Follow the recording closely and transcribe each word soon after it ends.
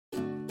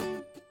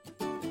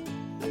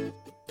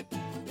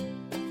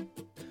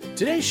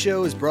Today's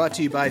show is brought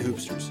to you by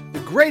Hoopsters, the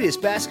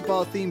greatest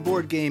basketball-themed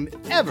board game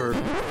ever.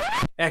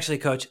 Actually,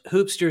 Coach,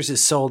 Hoopsters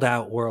is sold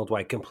out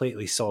worldwide,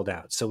 completely sold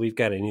out. So we've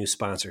got a new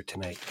sponsor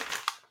tonight.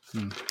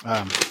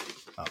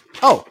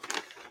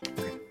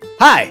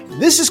 Hi,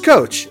 this is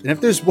Coach, and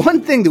if there's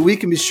one thing that we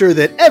can be sure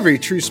that every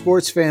true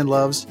sports fan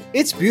loves,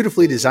 it's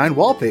beautifully designed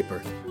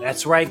wallpaper.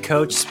 That's right,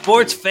 Coach.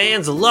 Sports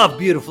fans love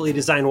beautifully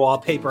designed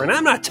wallpaper, and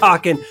I'm not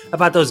talking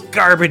about those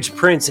garbage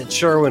prints at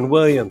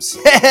Sherwin-Williams.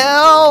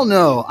 Hell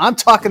no! I'm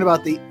talking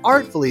about the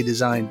artfully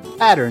designed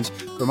patterns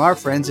from our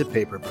friends at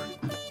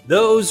Paperbird.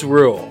 Those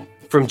rule.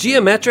 From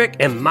geometric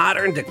and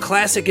modern to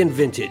classic and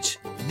vintage,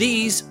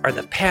 these are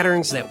the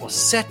patterns that will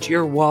set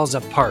your walls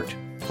apart.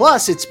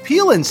 Plus, it's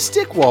peel and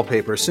stick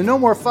wallpaper, so no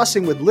more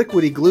fussing with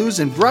liquidy glues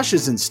and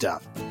brushes and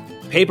stuff.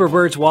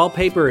 Paperbird's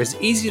wallpaper is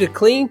easy to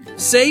clean,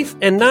 safe,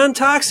 and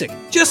non-toxic,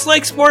 just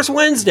like Sports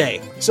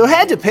Wednesday. So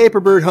head to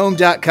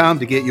paperbirdhome.com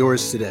to get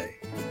yours today.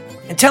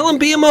 And tell them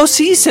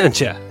BMOC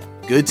sent you.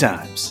 Good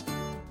times.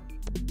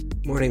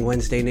 Morning,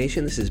 Wednesday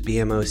Nation. This is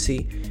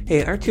BMOC.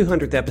 Hey, our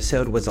 200th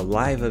episode was a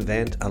live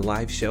event, a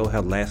live show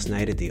held last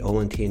night at the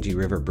Olentangy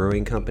River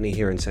Brewing Company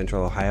here in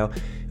Central Ohio.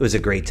 It was a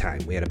great time.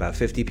 We had about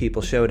 50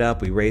 people showed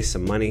up. We raised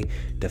some money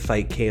to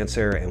fight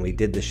cancer, and we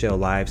did the show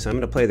live. So I'm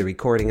going to play the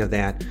recording of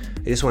that.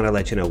 I just want to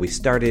let you know we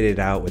started it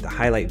out with a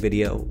highlight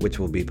video, which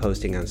we'll be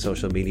posting on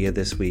social media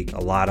this week.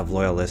 A lot of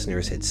loyal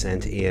listeners had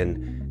sent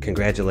in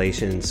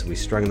congratulations. We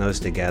strung those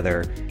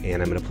together,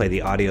 and I'm going to play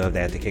the audio of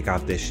that to kick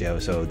off this show.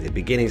 So the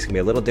beginning's going to be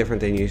a little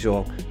different than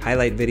usual.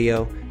 Highlight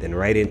video, then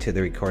right into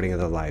the recording of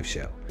the live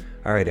show.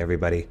 All right,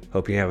 everybody.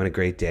 Hope you're having a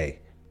great day.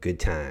 Good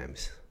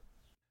times.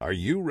 Are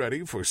you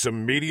ready for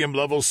some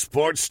medium-level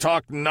sports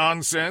talk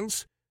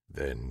nonsense?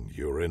 Then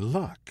you're in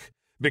luck.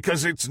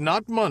 Because it's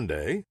not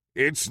Monday,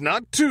 it's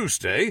not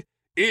Tuesday,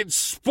 it's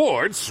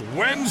Sports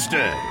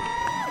Wednesday.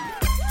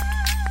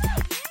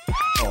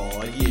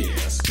 Oh yeah,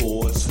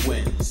 Sports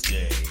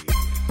Wednesday.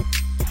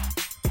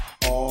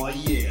 Oh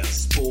yeah,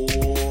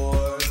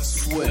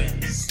 Sports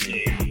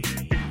Wednesday.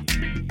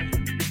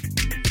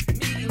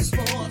 Medium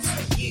sports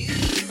for you.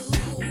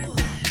 Oh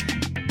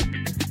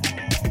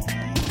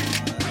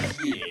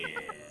yeah.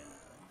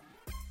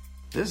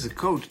 This is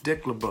Coach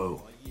Dick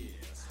LeBeau,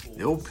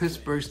 the old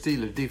Pittsburgh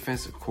Steelers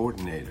defensive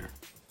coordinator,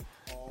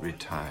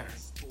 retired.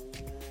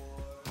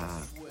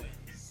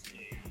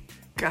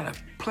 Got a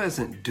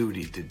pleasant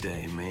duty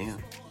today,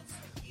 man.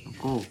 I'm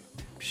going to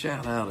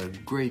shout out a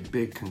great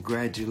big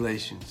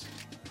congratulations.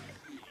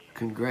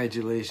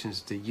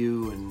 Congratulations to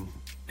you and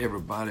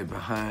everybody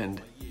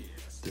behind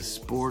the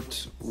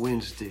Sports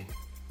Wednesday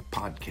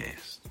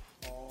podcast.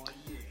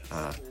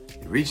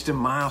 You reached a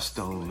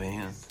milestone,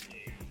 man.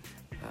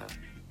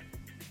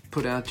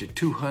 Put out your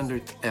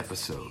 200th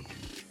episode.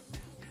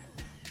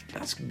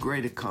 That's a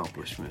great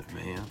accomplishment,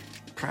 man.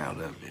 Proud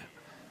of you.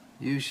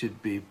 You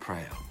should be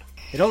proud.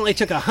 It only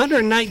took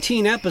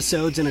 119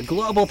 episodes in a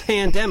global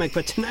pandemic,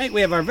 but tonight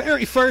we have our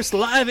very first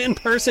live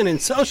in-person and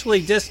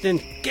socially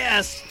distant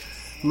guest,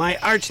 my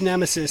arch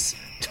nemesis,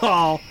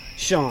 Tall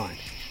Sean.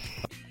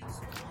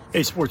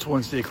 Hey, Sports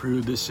Wednesday crew,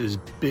 this is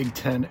Big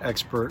Ten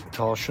expert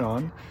Tall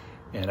Sean,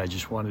 and I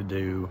just wanted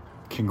to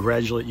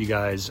congratulate you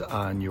guys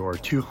on your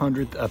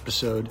 200th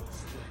episode.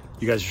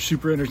 You guys are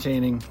super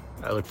entertaining.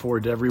 I look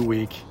forward to every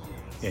week,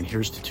 and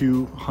here's to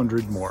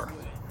 200 more.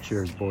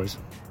 Cheers, boys.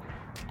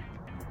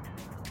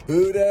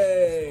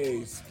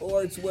 Hooday!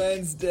 Sports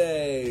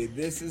Wednesday.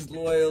 This is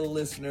loyal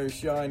listener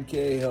Sean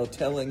Cahill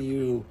telling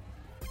you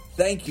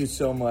thank you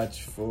so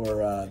much for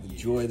the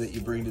joy that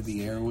you bring to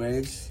the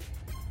airwaves.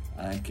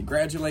 And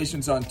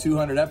congratulations on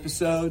 200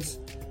 episodes.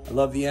 I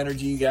love the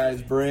energy you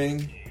guys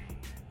bring.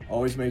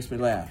 Always makes me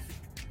laugh.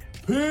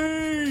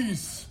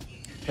 Peace!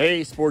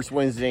 Hey, Sports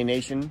Wednesday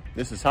Nation.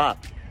 This is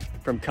Hop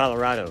from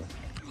Colorado,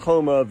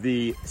 home of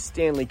the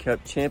Stanley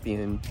Cup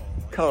champion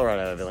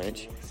Colorado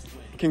Avalanche.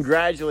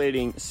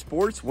 Congratulating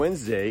Sports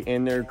Wednesday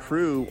and their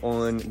crew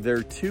on their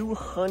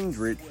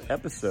 200th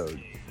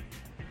episode.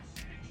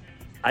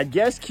 I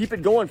guess keep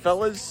it going,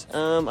 fellas.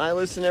 I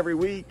listen every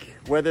week.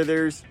 Whether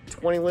there's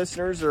 20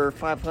 listeners or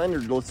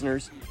 500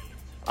 listeners,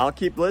 I'll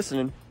keep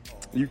listening.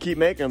 You keep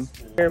making them.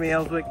 Jeremy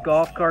Ellswick,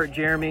 Golf Cart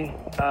Jeremy.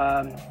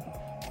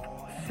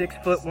 6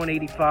 foot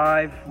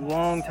 185,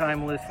 long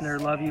time listener.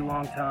 Love you,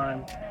 long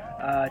time.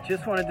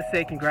 Just wanted to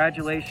say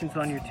congratulations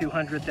on your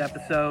 200th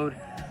episode.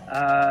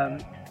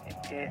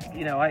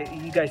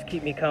 You guys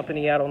keep me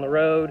company out on the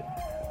road.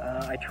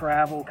 I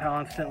travel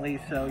constantly,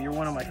 so you're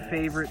one of my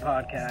favorite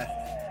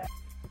podcasts.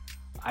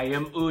 I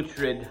am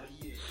Uhtred,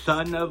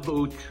 son of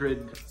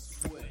Uhtred.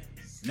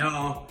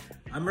 No,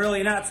 I'm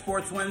really not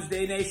Sports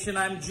Wednesday Nation.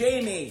 I'm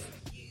Jamie,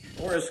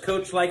 or as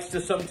Coach likes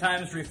to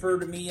sometimes refer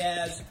to me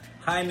as,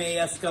 Jaime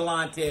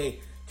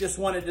Escalante. Just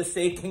wanted to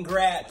say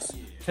congrats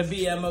to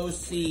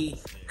BMOC,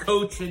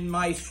 Coach and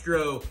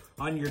Maestro,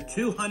 on your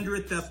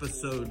 200th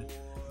episode.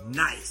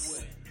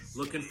 Nice.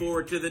 Looking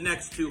forward to the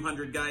next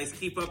 200, guys.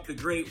 Keep up the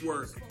great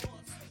work.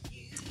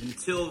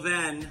 Until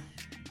then,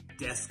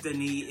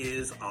 destiny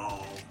is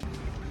all.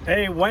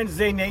 Hey,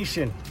 Wednesday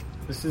Nation.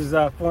 This is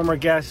former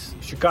guest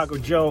Chicago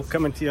Joe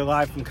coming to you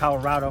live from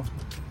Colorado,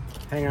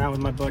 hanging out with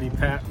my buddy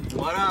Pat.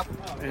 What up?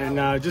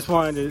 And just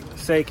wanted to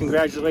say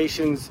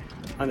congratulations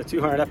on the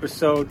 200th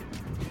episode.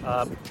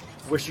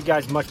 Wish you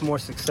guys much more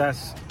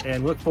success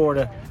and look forward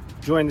to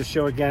joining the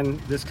show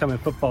again this coming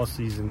football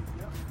season.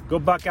 Go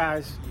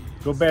Buckeyes,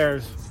 go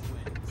Bears.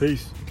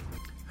 Peace.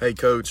 Hey,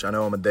 Coach, I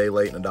know I'm a day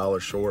late and $1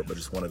 short, but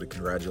just wanted to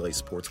congratulate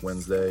Sports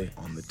Wednesday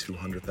on the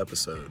 200th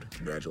episode.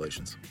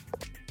 Congratulations.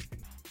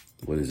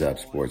 What is up,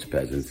 sports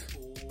peasants?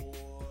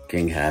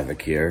 King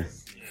Havoc here,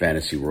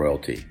 Fantasy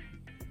Royalty.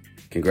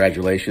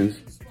 Congratulations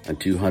on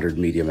 200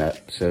 medium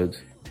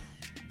episodes.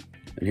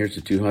 And here's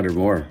to 200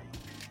 more.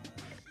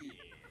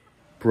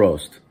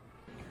 Prost.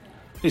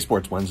 Hey,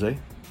 Sports Wednesday.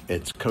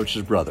 It's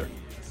Coach's brother.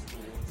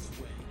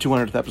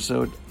 200th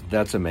episode,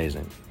 that's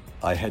amazing.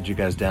 I had you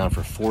guys down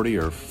for 40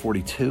 or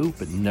 42,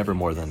 but never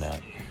more than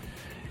that.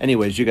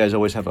 Anyways, you guys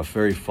always have a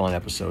very fun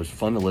episode,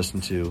 fun to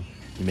listen to.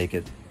 You make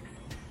it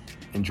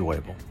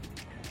enjoyable.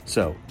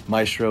 So,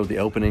 Maestro, the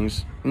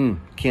openings,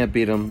 can't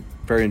beat them.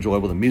 Very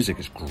enjoyable. The music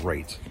is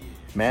great.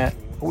 Matt,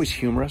 always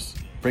humorous,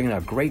 bringing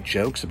out great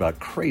jokes about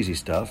crazy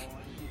stuff.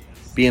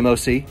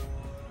 BMOC.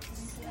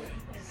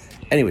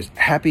 Anyways,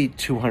 happy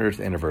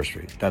 200th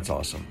anniversary. That's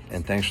awesome.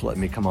 And thanks for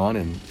letting me come on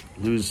and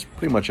lose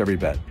pretty much every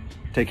bet.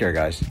 Take care,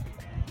 guys.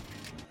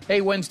 Hey,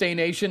 Wednesday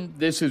Nation,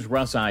 this is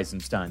Russ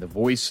Eisenstein, the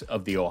voice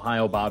of the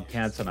Ohio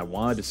Bobcats, and I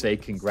wanted to say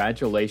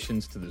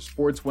congratulations to the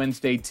Sports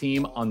Wednesday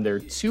team on their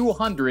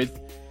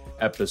 200th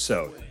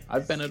episode.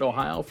 I've been at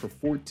Ohio for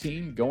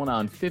 14, going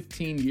on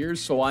 15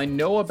 years, so I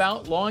know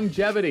about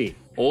longevity.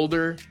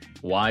 Older,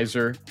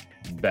 wiser,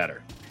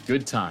 better.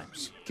 Good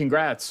times.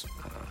 Congrats.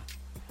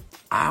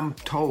 I'm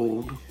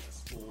told,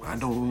 I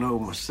don't know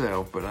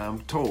myself, but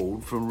I'm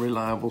told from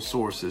reliable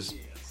sources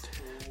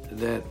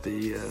that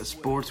the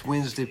Sports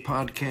Wednesday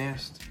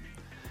podcast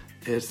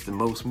is the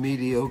most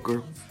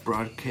mediocre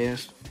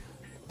broadcast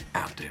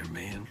out there,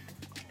 man.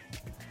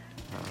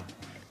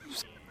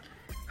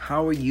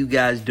 How are you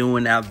guys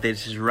doing out there?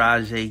 This is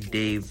Rajay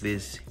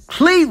Davis,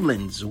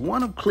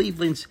 one of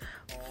Cleveland's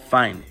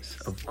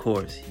finest, of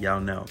course. Y'all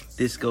know.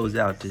 This goes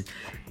out to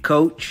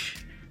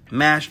Coach,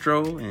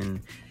 Mastro,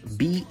 and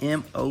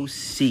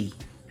BMOC.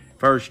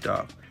 First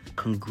off,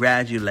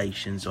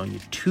 congratulations on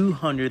your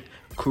 200th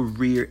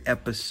career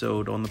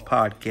episode on the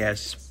podcast,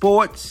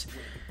 Sports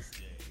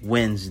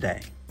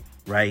Wednesday,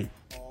 right?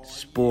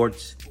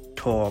 Sports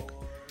talk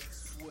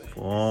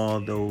for all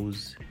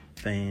those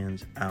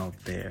fans out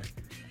there.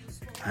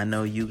 I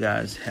know you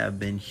guys have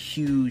been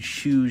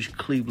huge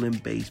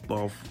Cleveland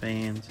baseball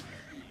fans,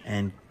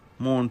 and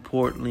more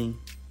importantly,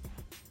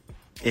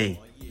 hey,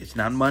 it's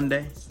not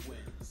Monday,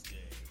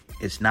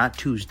 it's not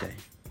Tuesday,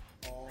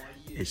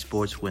 it's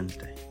Sports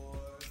Wednesday.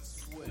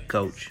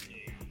 Coach,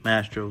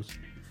 Mastros,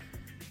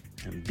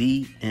 and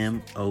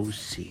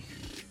BMOC.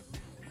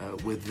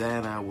 With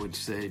that, I would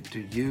say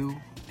to you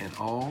and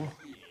all,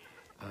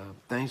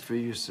 thanks for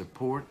your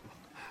support.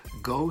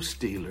 Go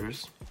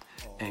Steelers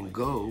and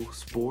go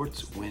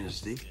Sports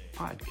Wednesday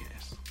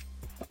podcast.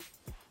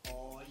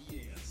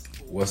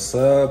 What's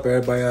up,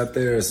 everybody out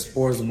there? It's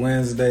Sports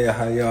Wednesday.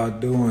 How y'all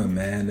doing,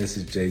 man? This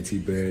is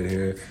JT Barrett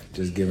here.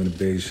 Just giving a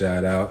big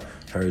shout out.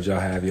 Heard y'all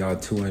have y'all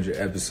 200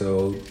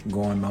 episode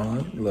going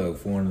on. Look,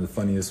 for one of the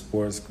funniest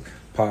sports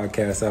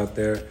podcasts out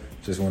there.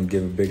 Just want to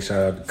give a big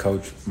shout out to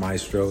Coach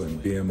Maestro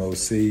and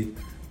BMOC.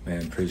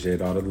 Man,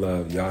 appreciate all the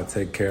love. Y'all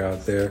take care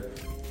out there.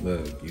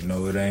 Look, you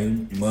know it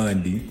ain't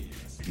Monday.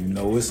 You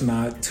know it's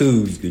not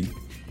Tuesday.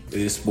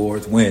 It's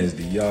Sports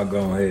Wednesday. Y'all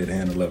go ahead and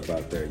handle up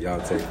out there. Y'all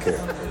take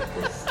care.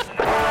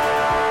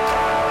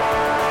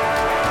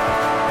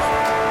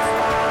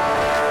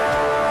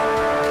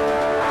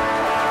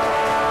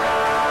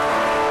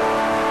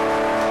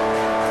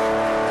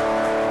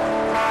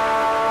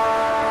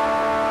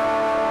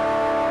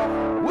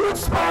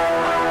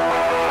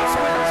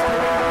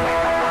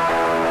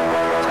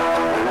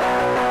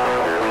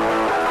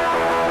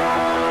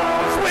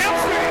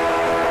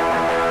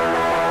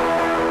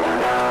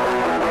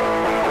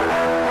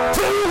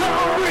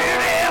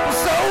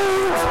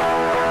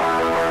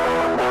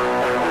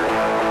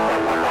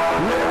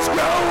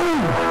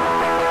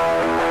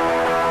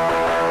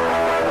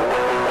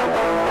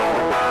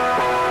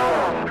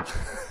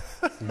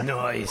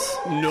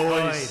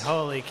 Noise.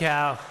 Holy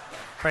cow.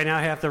 Right now,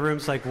 half the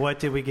room's like, what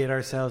did we get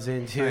ourselves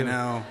into? I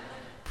know.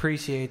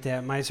 Appreciate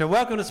that, Meister.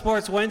 Welcome to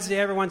Sports Wednesday,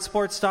 everyone.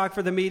 Sports talk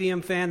for the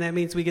medium fan. That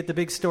means we get the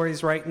big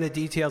stories right and the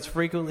details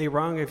frequently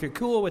wrong. If you're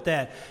cool with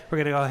that, we're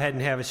going to go ahead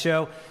and have a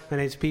show. My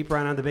name's Pete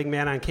Brown. I'm the big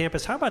man on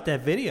campus. How about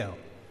that video?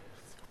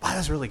 Wow,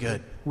 that's really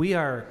good. We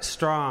are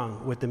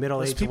strong with the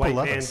middle-aged white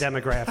man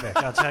demographic.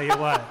 I'll tell you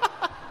what.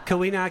 Could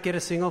we not get a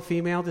single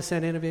female to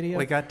send in a video?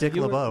 We got Dick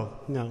LeBeau.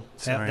 No,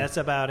 that's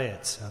about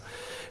it. So,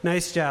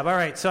 nice job. All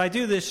right, so I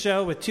do this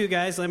show with two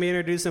guys. Let me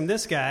introduce them.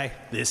 This guy.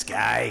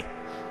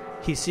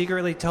 He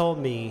secretly told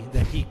me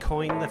that he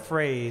coined the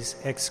phrase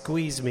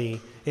 "excuse me"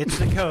 It's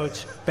the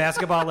coach,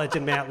 basketball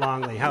legend Matt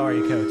Longley. How are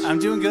you, Coach? I'm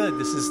doing good.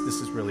 This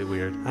is really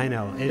weird. I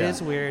know. It is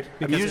weird.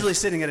 I'm usually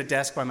sitting at a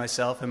desk by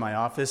myself in my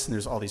office, and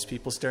there's all these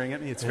people staring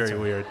at me. It's very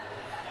weird.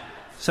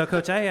 So,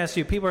 Coach, I asked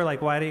you, people are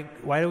like, why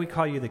do we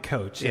call you the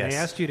coach? And I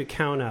asked you to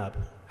count up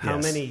how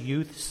many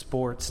youth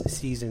sports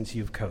seasons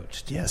you've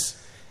coached.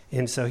 Yes.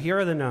 And so here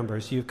are the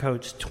numbers. You've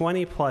coached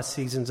 20-plus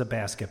seasons of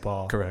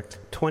basketball. Correct.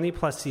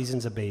 20-plus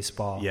seasons of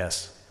baseball.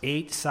 Yes.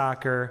 8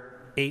 soccer,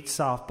 8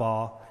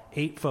 softball,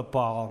 8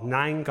 football,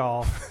 9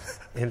 golf,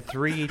 and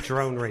 3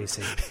 drone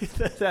racing.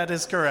 That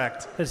is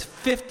correct. There's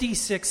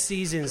 56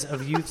 seasons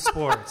of youth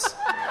sports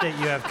that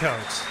you have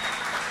coached.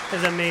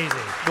 That's amazing.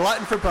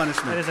 Glutton for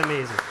punishment. That is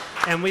amazing.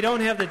 And we don't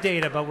have the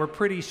data, but we're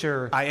pretty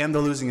sure. I am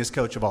the losingest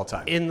coach of all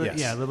time.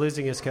 Yeah, the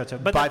losingest coach.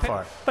 But by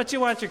far. But you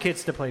want your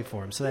kids to play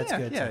for him, so that's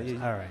good. Yeah,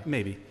 all right.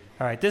 Maybe.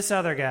 All right, this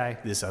other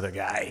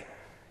guy.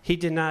 He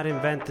did not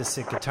invent the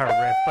sick guitar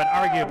riff, but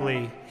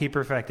arguably he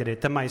perfected it.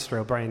 The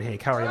maestro, Brian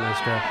Hake. How are you,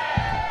 maestro?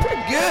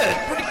 Pretty good.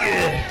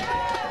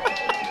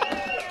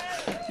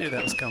 Yeah,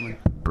 that was coming.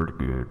 Pretty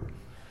good.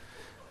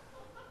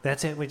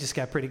 That's it? We just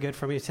got pretty good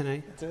from you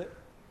tonight? That's it?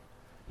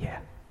 Yeah.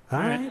 All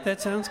right,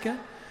 that sounds good.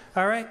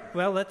 All right,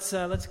 well, let's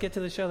get to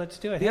the show. Let's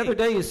do it. The other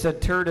day you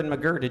said turd and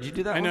McGurd. Did you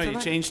do that? I know, one you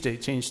changed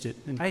it.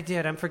 I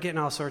did. I'm forgetting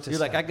all sorts of You're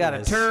stuff. like, I got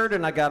a turd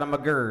and I got a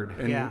McGurd.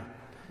 And yeah.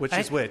 Which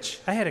is which?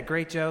 I had a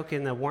great joke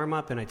in the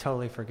warm-up, and I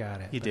totally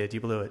forgot it. You did. You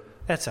blew it.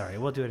 That's all right.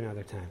 We'll do it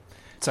another time.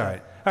 It's all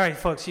right. All right,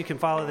 folks, you can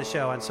follow the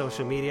show on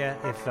social media.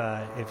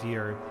 If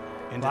you're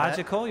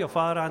logical, you'll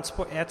follow it on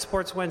at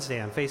Sports Wednesday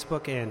on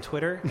Facebook and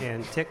Twitter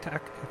and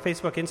TikTok.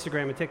 Facebook,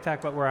 Instagram, and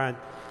TikTok, but we're on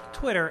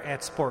Twitter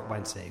at Sport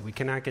Wednesday. We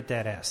cannot get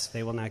that S.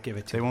 They will not give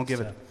it to us. They won't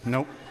give it.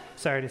 Nope.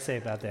 Sorry to say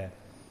about that.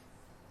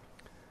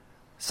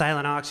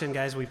 Silent auction,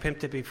 guys. We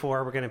pimped it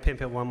before. We're going to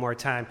pimp it one more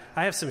time.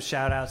 I have some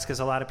shout-outs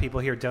because a lot of people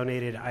here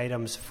donated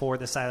items for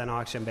the silent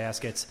auction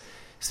baskets.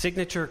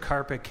 Signature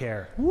Carpet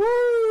Care.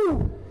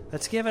 Woo!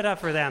 Let's give it up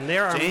for them.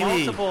 There are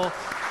multiple...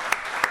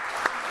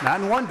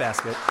 Not in one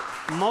basket.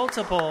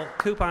 Multiple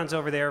coupons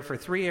over there for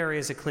 3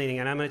 areas of cleaning.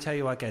 And I'm going to tell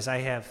you what, guys. I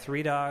have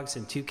 3 dogs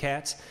and 2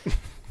 cats.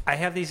 I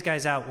have these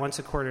guys out once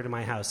a quarter to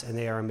my house, and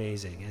they are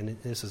amazing.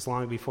 And this was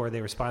long before they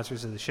were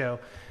sponsors of the show.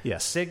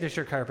 Yes.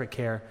 Signature Carpet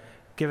Care.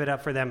 Give it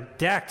up for them.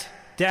 Decked.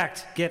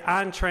 Get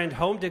on-trend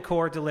home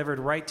decor delivered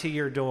right to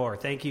your door.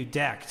 Thank you,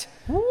 Decked.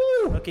 Woo!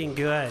 Looking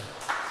good.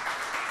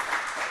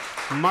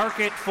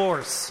 Market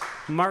Force.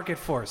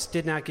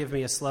 Did not give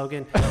me a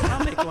slogan.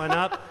 I'll make one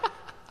up.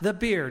 The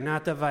beer,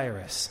 not the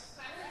virus.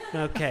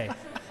 Okay.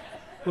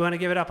 We want to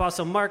give it up.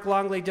 Also, Mark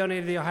Longley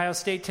donated the Ohio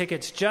State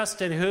tickets.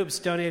 Justin Hoops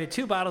donated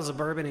 2 bottles of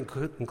bourbon,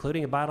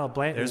 including a bottle of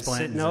Blanton's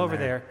sitting over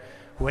there,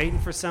 waiting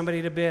for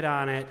somebody to bid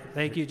on it.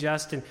 Thank you,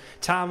 Justin.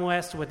 Tom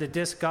West with the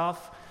disc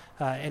golf.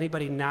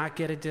 Anybody not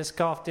get a disc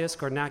golf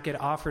disc or not get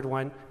offered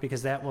one,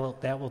 because that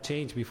will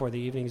change before the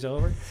evening's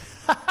over.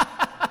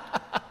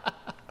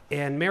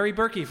 And Mary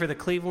Berkey for the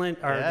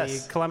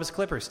the Columbus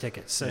Clippers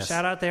tickets. So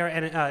shout out there.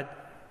 And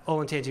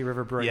Olentangy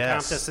River Brewing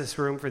comped us this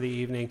room for the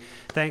evening.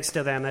 Thanks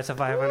to them. That's a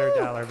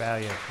 $500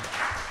 value.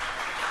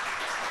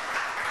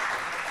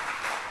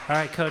 All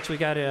right, Coach, we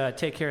got to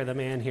take care of the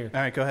man here. All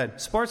right, go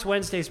ahead. Sports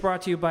Wednesday is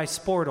brought to you by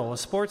Sportle, a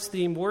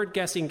sports-themed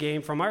word-guessing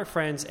game from our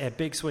friends at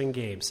Big Swing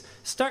Games.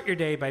 Start your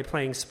day by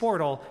playing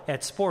Sportle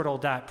at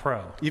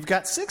sportle.pro. You've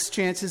got 6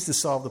 chances to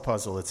solve the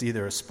puzzle. It's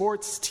either a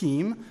sports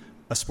team,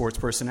 a sports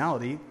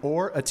personality,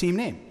 or a team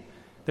name.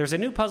 There's a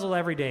new puzzle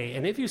every day,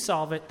 and if you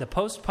solve it, the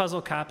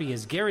post-puzzle copy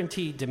is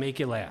guaranteed to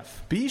make you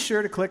laugh. Be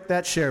sure to click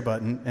that share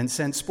button and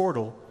send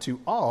Sportle to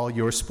all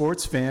your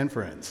sports fan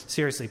friends.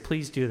 Seriously,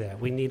 please do that.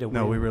 We need a win.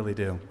 No, we really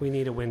do. We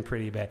need a win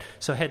pretty bad.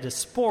 So head to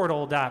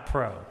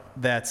sportle.pro.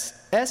 That's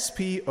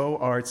SPORTLE.pro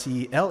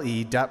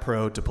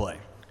to play.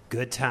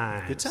 Good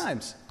times. Good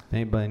times.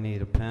 Anybody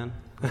need a pen?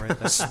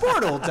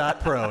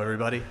 Sportle.pro,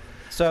 everybody.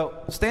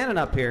 So, standing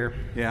up here,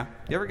 yeah.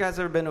 You guys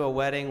ever been to a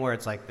wedding where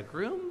it's like the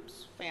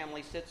groom's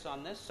family sits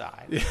on this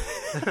side,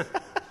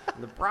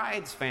 the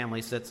bride's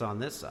family sits on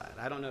this side?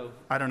 I don't know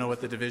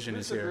what the division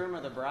is here. Who's the groom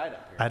or the bride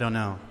up here? I don't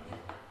know.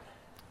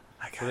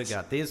 We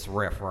got these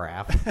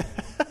riff-raff.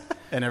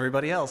 And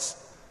everybody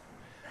else.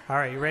 All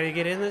right, you ready to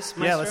get in this,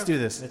 Maestro? Yeah, let's do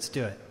this. Let's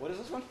do it. What is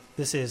this one?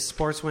 This is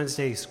Sports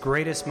Wednesday's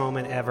greatest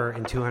moment ever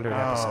in 200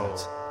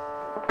 episodes.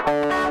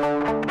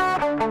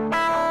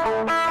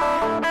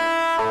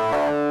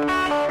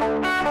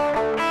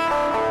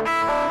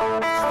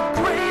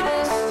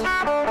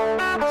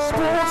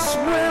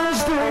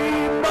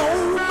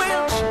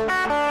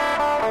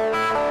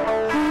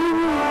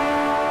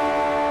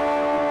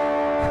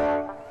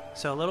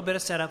 So a little bit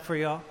of setup for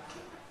y'all.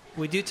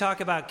 We do talk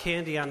about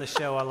candy on the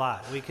show a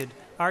lot. We could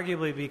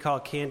arguably be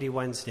called Candy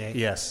Wednesday.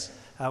 Yes.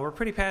 We're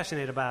pretty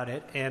passionate about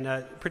it,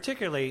 and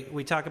particularly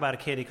we talk about a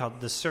candy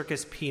called the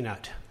Circus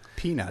Peanut.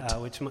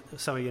 Which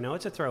some of you know,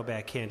 it's a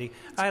throwback candy.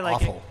 I like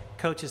awful. it.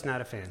 Coach is not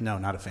a fan. No,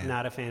 not a fan.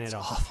 Not a fan at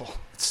all. Awful.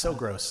 It's so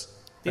gross.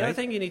 The other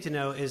thing you need to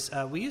know is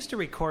we used to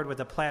record with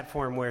a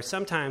platform where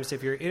sometimes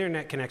if your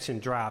internet connection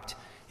dropped,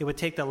 it would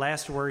take the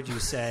last word you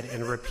said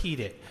and repeat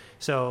it.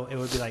 So it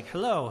would be like,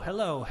 hello,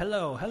 hello,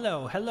 hello,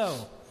 hello,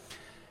 hello.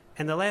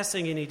 And the last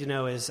thing you need to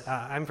know is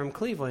I'm from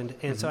Cleveland,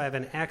 and so I have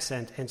an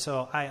accent, and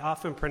so I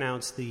often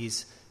pronounce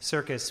these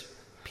circus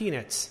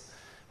peanuts,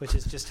 which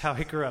is just how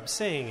I grew up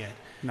saying it.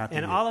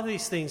 And all of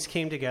these things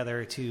came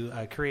together to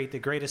create the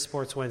greatest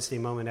Sports Wednesday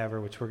moment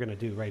ever, which we're going to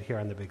do right here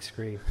on the big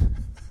screen.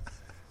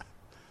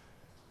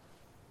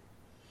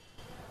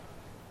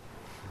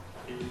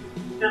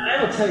 Now,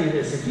 I will tell you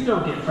this. If you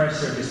don't get fresh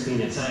circus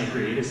peanuts, I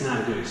agree. It is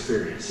not a good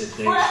experience. If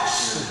they're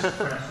fresh,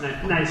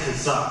 nice and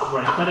soft,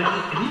 right? But if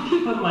you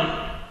keep them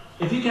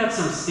if you got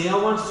some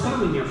stale ones, put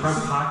them in your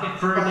front pocket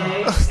for a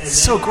day. It's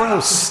so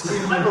gross.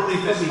 I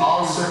believe that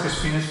all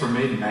circus peanuts were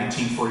made in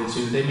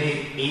 1942. They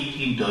made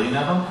 18 billion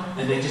of them,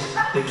 and they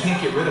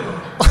can't get rid of them.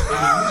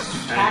 They used to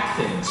pack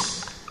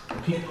things.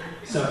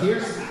 So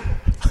here's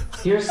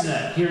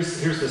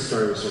the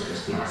story with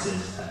circus peanuts.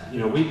 Is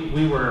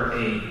we were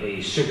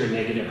a sugar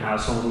negative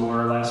household,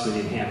 more or less. We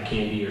didn't have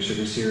candy or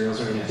sugar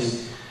cereals or anything.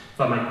 Yes.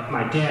 But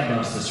my dad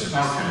loves the circus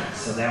peanuts,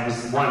 so that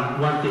was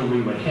one thing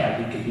we would have.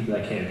 He'd be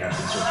like, "Hey, I got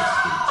some circus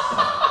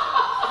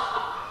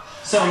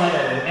peanuts." So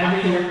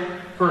every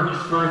year for his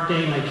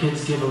birthday, my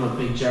kids give him a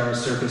big jar of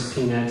circus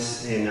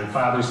peanuts, and on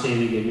Father's Day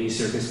they give me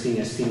circus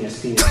peanuts. I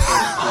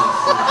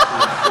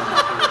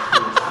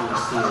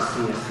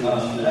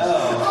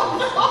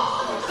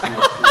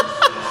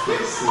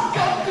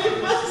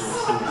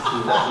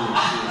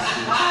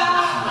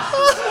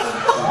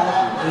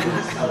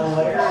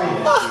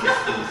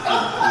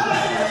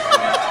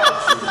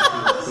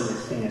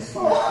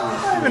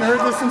haven't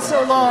heard this in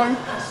so long.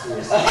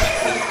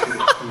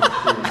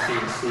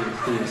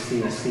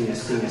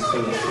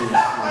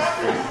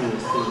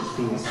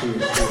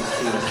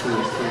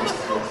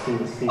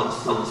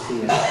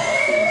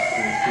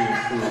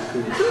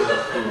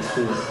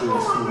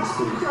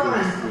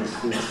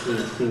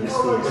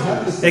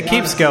 It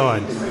keeps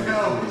going.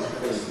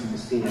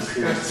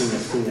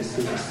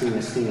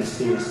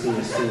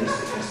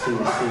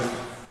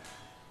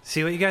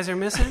 See what you guys are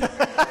missing?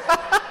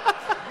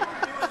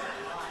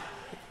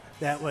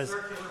 That was...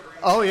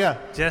 Oh, yeah.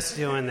 Just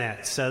doing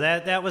that. So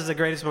that was the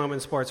greatest moment in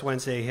Sports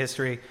Wednesday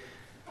history.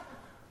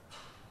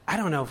 I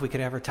don't know if we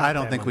could ever top that. I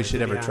don't think we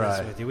should ever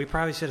try. We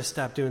probably should have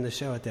stopped doing the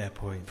show at that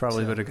point.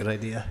 Probably been a good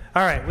idea.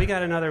 All right, we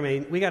got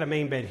a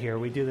main bit here.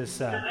 We do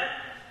this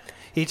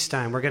each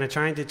time. We're going to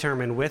try and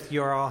determine, with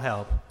your all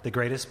help, the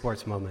greatest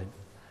sports moment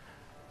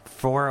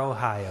for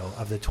Ohio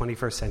of the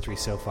 21st century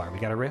so far. We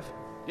got a riff?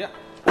 Yeah.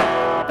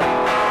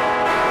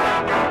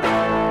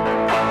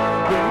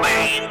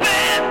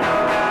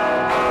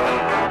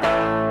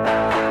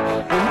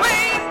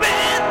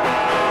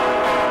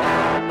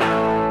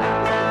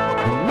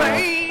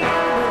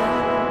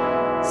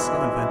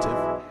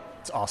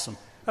 Awesome.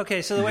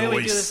 Okay, so the way we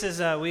do this is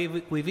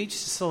we've each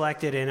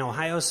selected an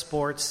Ohio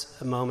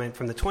sports moment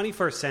from the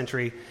 21st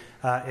century,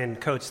 and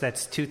Coach,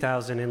 that's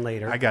 2000 and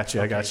later. I got you.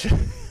 I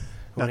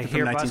want to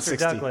hear Buster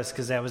Douglas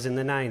because that was in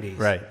the 90s.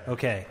 Right.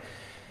 Okay.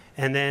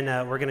 And then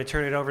we're going to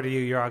turn it over to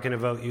you. You're all going to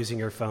vote using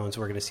your phones.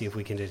 We're going to see if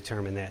we can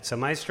determine that. So,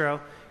 Maestro,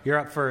 you're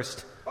up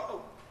first.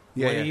 What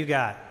do you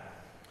got?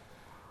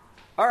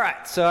 All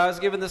right, so I was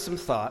giving this some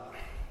thought.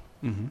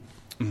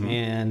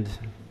 And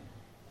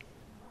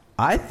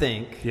I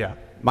think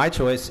my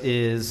choice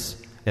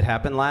is, it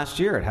happened last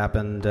year. It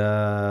happened, 2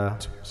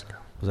 years ago.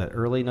 Was that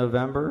early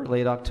November,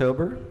 late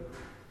October?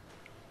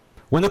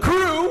 When the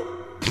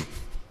Crew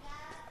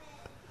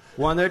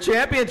won their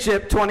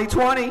championship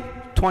 2020,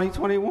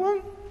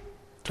 2021?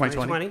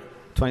 2020,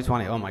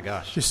 oh my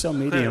gosh. Just so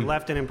medium.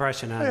 Left an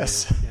impression on you.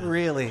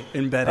 Really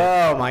embedded.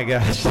 Oh my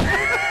gosh. All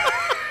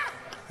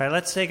right,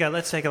 let's take a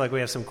look. We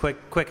have some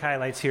quick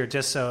highlights here,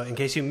 just so in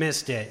case you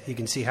missed it, you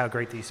can see how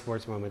great these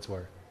sports moments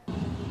were.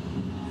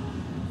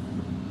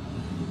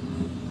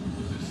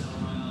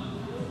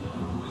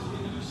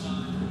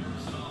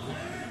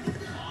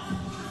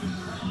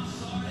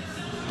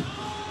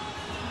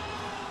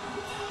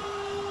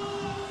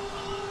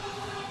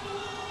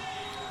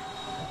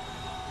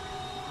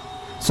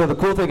 So the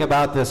cool thing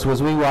about this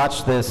was we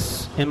watched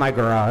this in my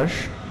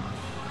garage.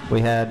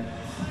 We had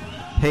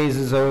Hayes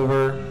is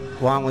over,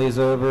 Longley's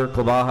over,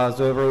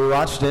 Klabaha's over. We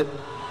watched it.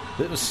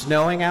 It was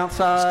snowing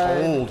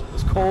outside. It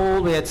was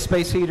cold. We had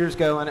space heaters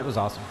going. It was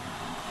awesome.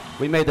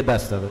 We made the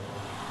best of it.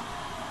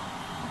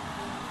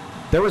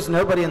 There was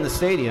nobody in the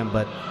stadium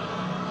but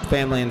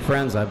family and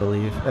friends, I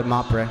believe, at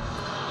Mopre.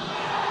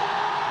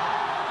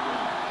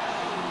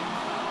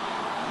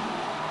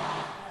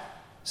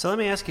 So let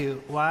me ask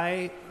you,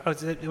 why? Oh,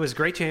 it was a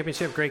great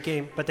championship, great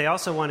game, but they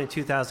also won in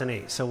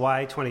 2008. So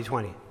why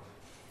 2020?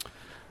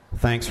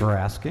 Thanks for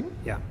asking.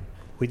 Yeah,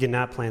 we did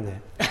not plan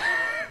that.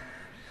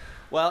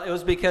 Well, it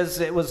was because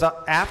it was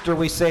after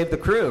we saved the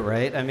Crew,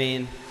 right? I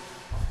mean,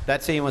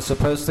 that team was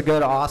supposed to go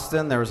to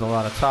Austin. There was a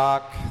lot of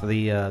talk.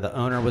 The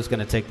owner was going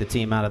to take the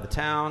team out of the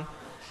town,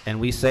 and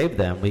we saved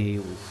them.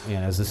 We,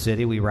 as a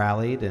city, we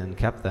rallied and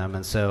kept them,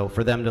 and so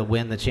for them to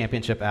win the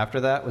championship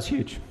after that was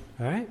huge.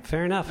 All right,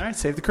 fair enough. All right,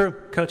 save the Crew.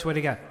 Coach, what do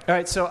you got? All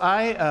right, so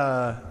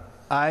I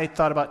I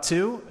thought about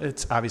two.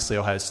 It's obviously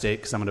Ohio State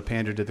because I'm going to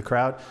pander to the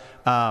crowd.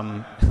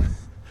 And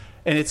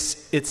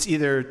it's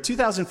either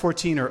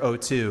 2014 or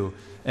 02.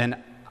 And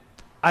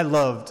I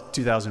loved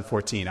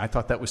 2014. I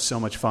thought that was so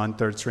much fun.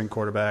 Third string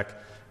quarterback.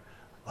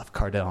 Love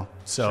Cardell.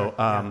 So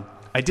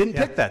I didn't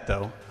pick that,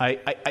 though.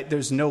 I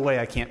there's no way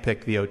I can't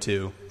pick the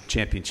 02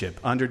 championship.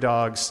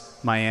 Underdogs,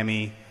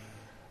 Miami.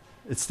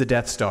 It's the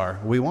Death Star.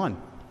 We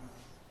won.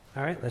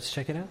 All right, let's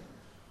check it out.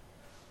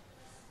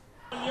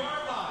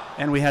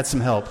 And we had some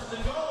help.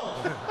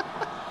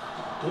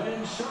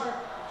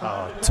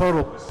 Oh,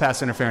 total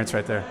pass interference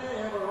right there.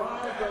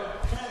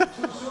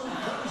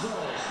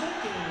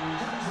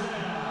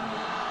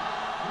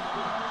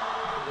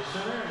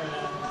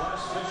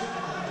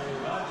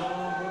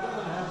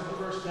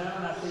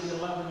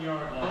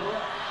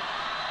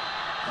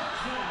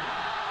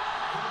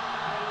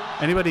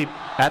 Anybody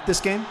at this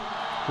game?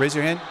 Raise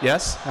your hand.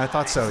 Yes? I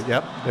thought so.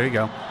 Yep. There you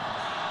go.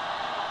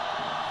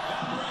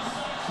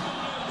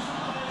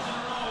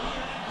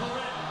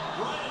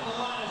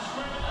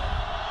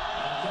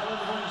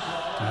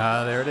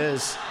 There it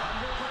is.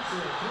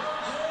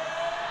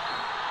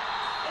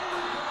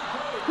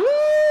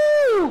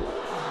 Woo!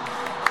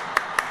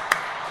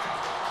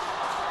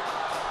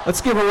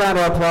 Let's give a round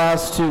of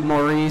applause to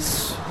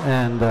Maurice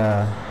and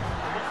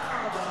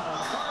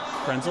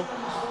Frenzel.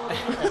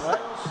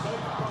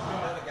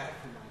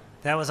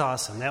 That was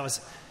awesome.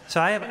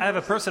 So I have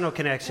a personal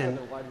connection.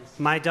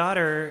 My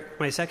daughter,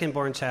 my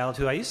second-born child,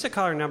 who I used to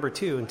call her number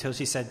 2 until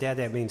she said, "Dad,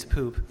 that means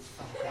poop,"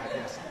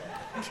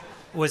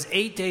 was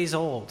 8 days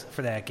old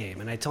for that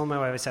game. And I told my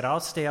wife, I said, I'll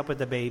stay up with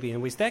the baby.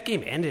 And that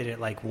game ended at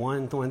like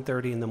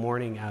 1:30 in the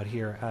morning out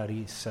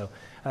east. So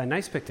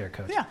nice pick there,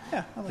 Coach. Yeah,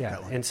 I like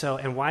that one.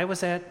 And why was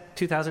that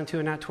 2002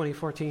 and not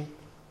 2014?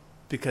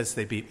 Because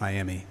they beat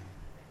Miami.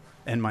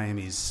 And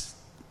Miami's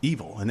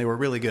evil, and they were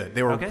really good.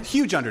 They were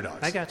huge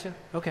underdogs. I got you.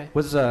 Okay.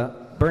 Was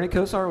Bernie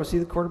Kosar, was he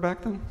the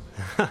quarterback then?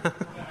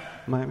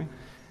 Miami?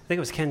 I think it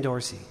was Ken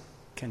Dorsey.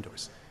 Ken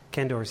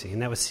Dorsey,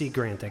 and that was C.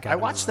 Grant that got I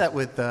watched that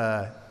with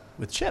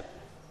Chip.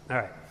 All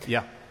right.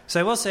 Yeah.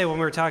 So I will say, when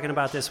we were talking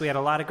about this, we had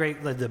a lot of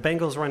great. The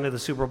Bengals' run to the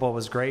Super Bowl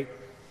was great,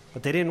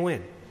 but they didn't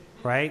win,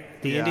 right?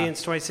 The Indians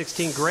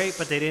 2016, great,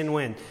 but they didn't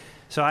win.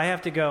 So I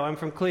have to go. I'm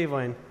from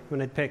Cleveland. I'm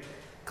going to pick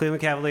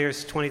Cleveland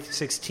Cavaliers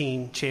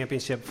 2016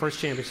 championship, first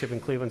championship in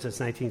Cleveland since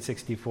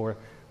 1964.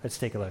 Let's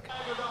take a look.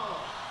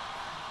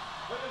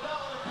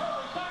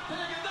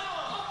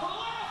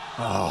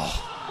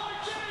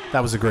 Oh,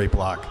 that was a great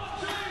block.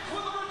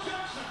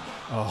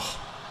 Oh.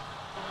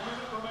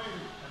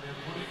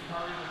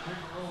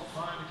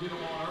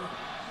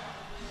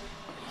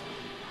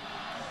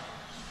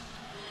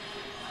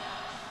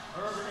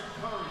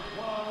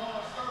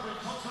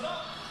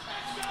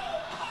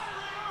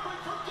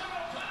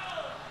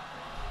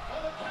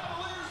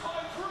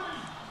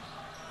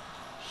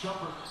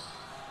 Shumpert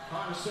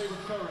trying to stay with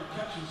Curry.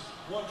 Catches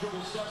one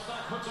dribble, steps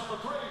back, puts up a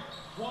three.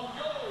 Won't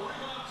go.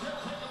 Rebound tip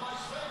taken by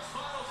Spence.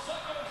 Final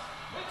seconds.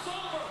 It's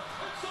over.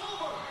 It's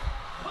over.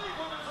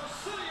 Cleveland is a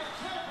city of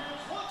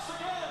champions once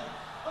again.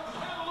 The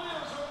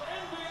Cavaliers are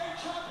NBA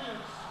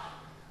champions.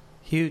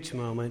 Huge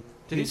moment.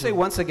 Did you say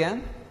once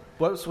again?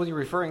 What was you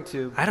referring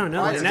to? I don't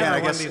know. They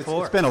never won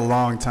before. It's been a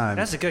long time.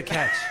 That's a good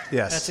catch.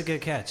 Yes. That's a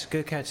good catch.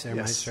 Good catch there,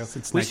 Yes. Maestro.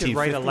 Since We should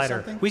write a 1950 letter.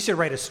 something? We should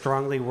write a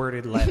strongly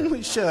worded letter.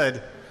 We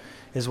should.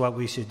 Is what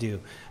we should do.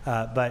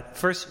 But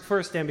first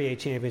NBA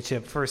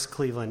championship, first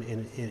Cleveland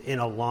in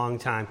a long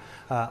time.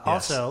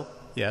 Also,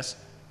 yes.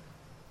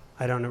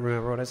 I don't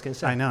remember what I was going to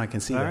say. I know. I can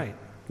see All that. right.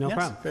 No Yes,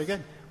 problem. very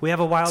good. We have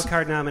a wild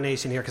card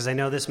nomination here because I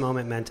know this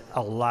moment meant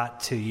a lot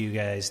to you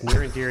guys,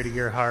 near and dear to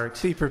your heart.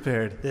 Be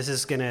prepared. This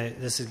is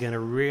gonna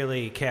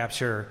really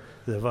capture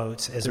the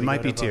votes as There we might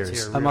go be to votes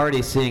tears. here. I'm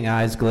already seeing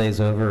eyes glaze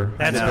over.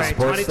 That's the right.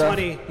 sports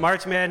 2020 stuff.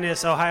 March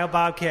Madness, Ohio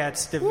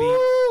Bobcats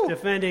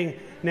defending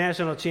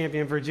national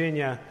champion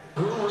Virginia.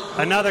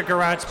 Another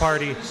garage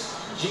party.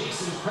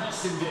 Jason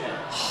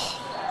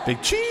Prestondale.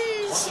 Big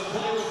cheese.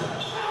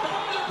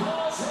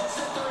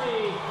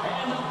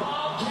 And the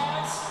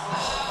Bobcats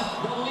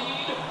have the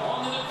lead on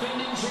the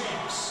defending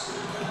champs.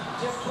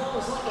 Jeff Cole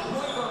was like a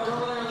point guard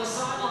over there on the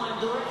sideline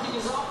directing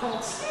his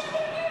offense.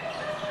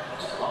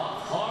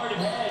 Hard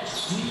hedge,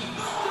 deep.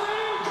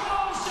 Three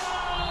goes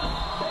down.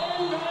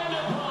 Ben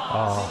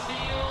Vanderplas. It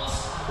feels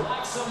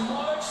like some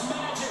March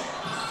magic.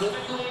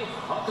 Typically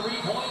a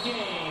three-point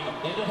game.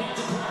 In the hands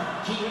of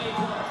Clark. Kihei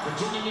Clark.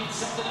 Virginia needs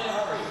something in a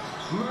hurry.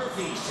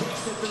 Murphy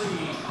takes the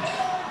three.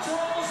 And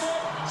drills it.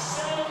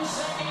 7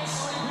 seconds.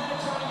 3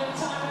 minutes trying to get a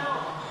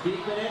timeout.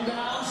 Beekman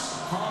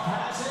inbounds. Huff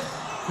has it.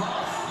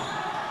 Huff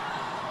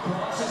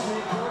crosses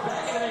midcourt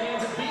back into the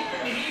hands of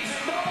Beekman. He heaves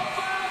it. No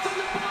fouls and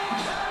the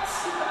Bobcats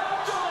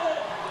have done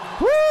it.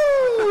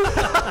 Woo!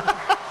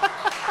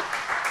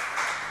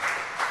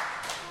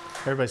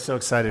 Everybody's so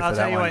excited I'll for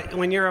tell that you one. what,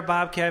 when you're a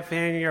Bobcat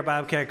fan, you're a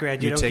Bobcat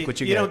grad. You don't take get,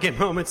 what you you get. don't get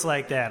moments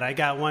like that. I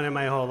got one in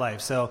my whole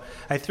life, so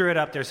I threw it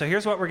up there. So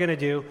here's what we're going to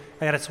do.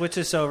 I got to switch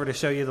this over to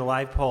show you the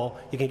live poll.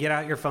 You can get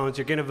out your phones.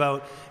 You're going to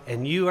vote,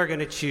 and you are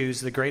going to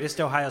choose the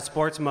greatest Ohio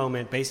sports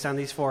moment based on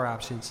these 4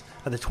 options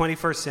of the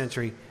 21st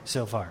century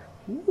so far.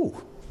 Ooh.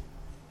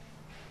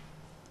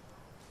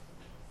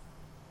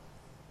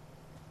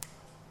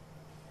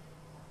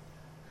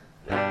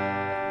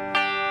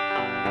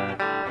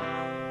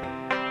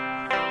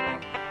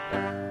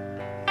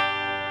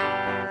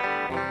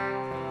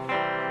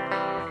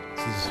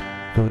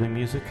 Voting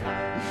music. It's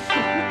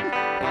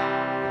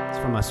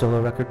from my solo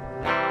record.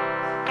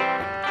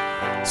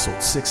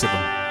 Sold 6 of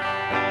them.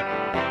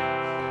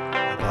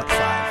 I bought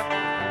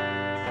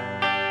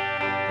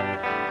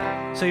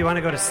 5. So you want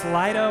to go to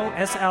Slido,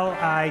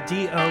 SLIDO.com.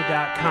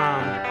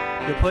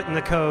 You'll put in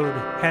the code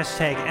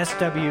hashtag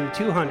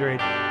SW200,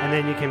 and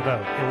then you can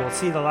vote. And we'll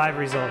see the live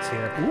results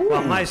here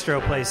while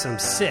Maestro plays some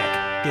sick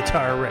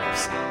guitar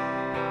riffs.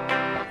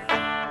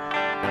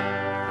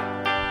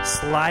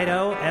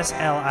 Slido,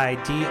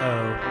 SLIDO.com,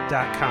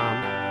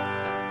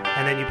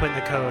 and then you put in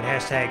the code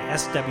hashtag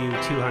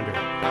SW200.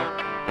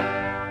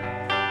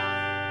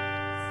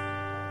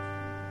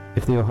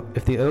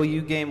 If the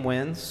OU game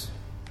wins,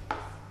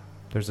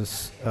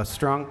 there's a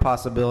strong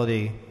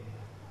possibility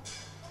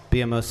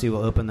BMOC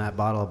will open that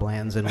bottle of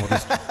Bland's and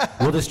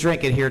we'll just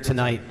drink it here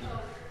tonight.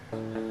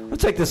 We'll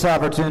take this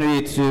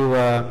opportunity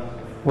to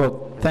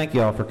thank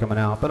you all for coming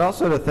out, but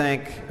also to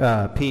thank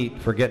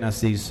Pete for getting us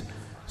these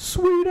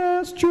sweet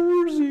ass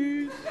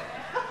jerseys.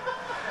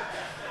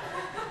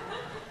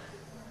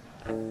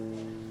 All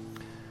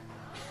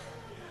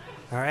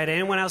right,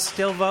 anyone else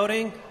still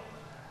voting?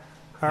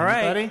 All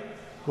Anybody? right.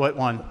 What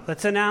one?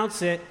 Let's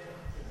announce it.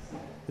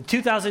 The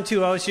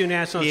 2002 OSU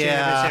National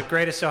Championship,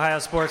 greatest Ohio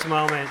sports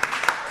moment.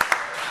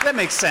 That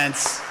makes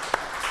sense.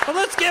 Well,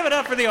 let's give it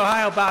up for the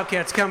Ohio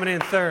Bobcats coming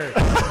in third.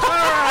 All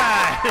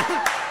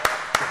right.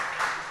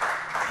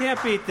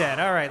 Can't beat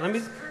that. All right, let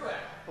me...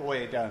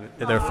 Way down.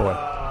 They're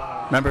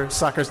 4th. Remember,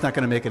 soccer's not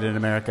going to make it in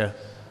America.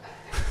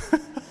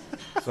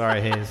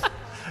 Sorry, Hayes.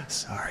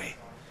 Sorry.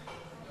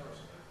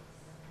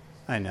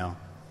 I know.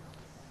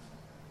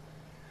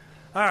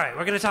 All right,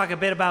 we're going to talk a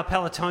bit about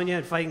Pelotonia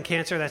and fighting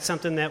cancer. That's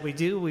something that we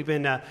do. We've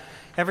been,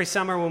 every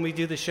summer when we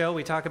do the show,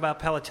 we talk about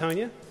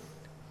Pelotonia.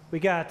 We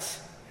got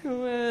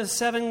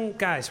 8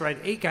 guys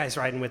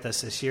riding with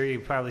us this year.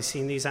 You've probably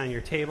seen these on your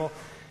table.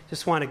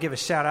 Just want to give a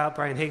shout out.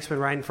 Brian Hake's been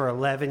riding for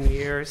 11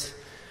 years.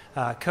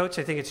 Coach,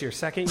 I think it's your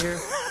 2nd year?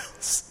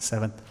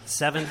 7th.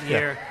 7th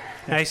year.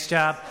 Yeah. Nice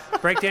job.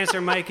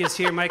 Breakdancer Mike is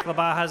here. Mike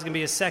Labaja is going to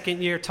be his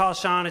 2nd year. Tall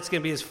Sean, it's going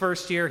to be his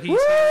 1st year. He's here.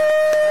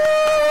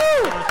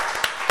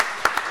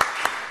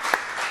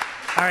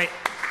 All right.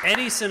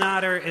 Eddie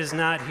Sonater is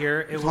not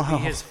here. It will be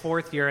his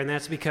 4th year, and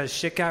that's because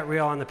shit got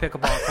real on the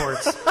pickleball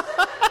courts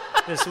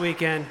this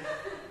weekend.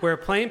 We're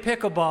playing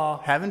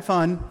pickleball. Having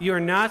fun. You're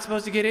not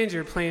supposed to get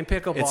injured playing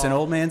pickleball. It's an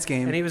old man's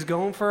game. And he was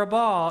going for a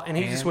ball, and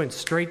he just went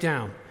straight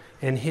down,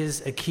 and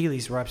his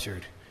Achilles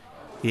ruptured.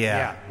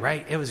 Yeah.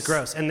 Right? It was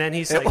gross. And then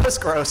he's like... It was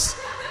gross.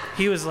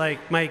 He was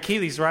like, my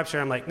Achilles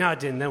ruptured. I'm like, no, it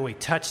didn't. Then we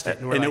touched it.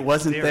 And, it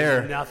wasn't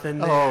there. Nothing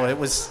there. Oh, it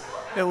was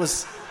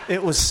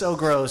so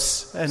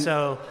gross. And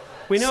so...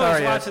 We know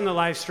he's watching the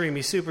live stream.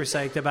 He's super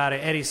psyched about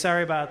it. Eddie,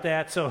 sorry about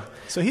that. So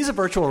he's a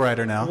virtual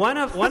rider now. One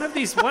of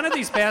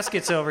these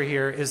baskets over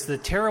here is the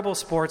terrible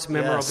sports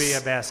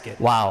memorabilia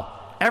basket. Wow.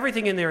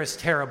 Everything in there is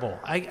terrible.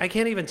 I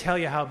can't even tell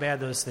you how bad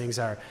those things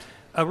are.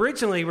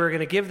 Originally, we were going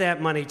to give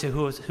that money to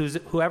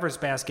whoever's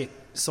basket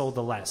sold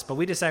the less, but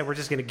we decided we're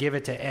just going to give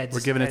it to Ed's.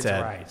 We're giving it to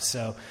Ed. Right.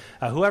 So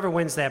whoever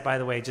wins that, by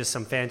the way, just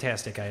some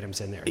fantastic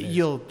items in there.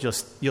 You'll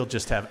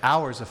just have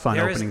hours of fun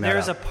opening that up.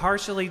 There's a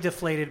partially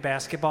deflated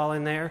basketball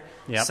in there,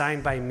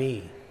 signed by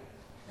me.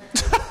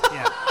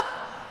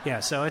 Yeah,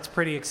 so it's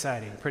pretty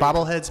exciting.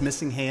 Bobbleheads,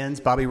 missing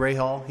hands. Bobby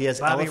Rahal, he has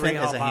elephant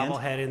as a hand.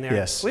 Bobblehead in there.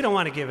 Yes. We don't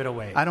want to give it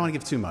away. I don't want to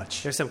give too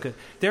much. There's some good.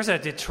 There's a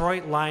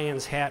Detroit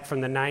Lions hat from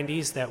the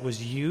 '90s that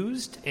was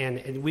used,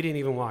 and we didn't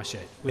even wash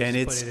it.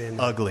 It's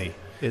ugly.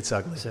 It's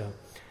ugly. So,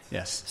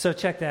 yes. So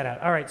check that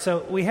out. All right.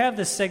 So we have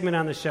this segment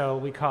on the show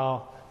we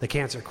call the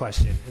cancer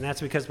question, and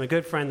that's because my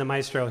good friend the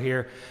Maestro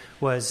here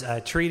was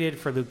treated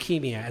for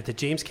leukemia at the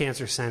James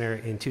Cancer Center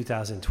in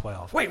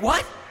 2012. Wait,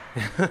 what?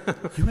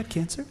 You had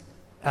cancer?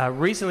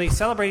 Recently,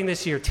 celebrating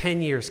this year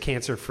 10 years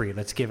cancer-free.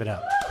 Let's give it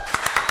up.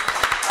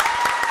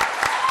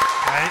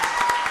 Right?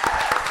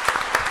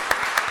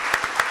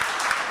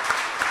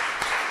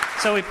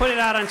 So we put it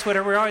out on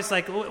Twitter. We're always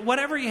like,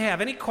 whatever you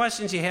have, any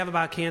questions you have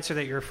about cancer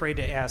that you're afraid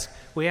to ask,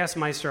 we asked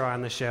Maestro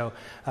on the show.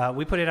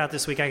 We put it out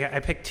this week.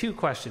 I picked 2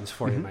 questions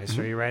for you,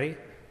 Maestro. You ready?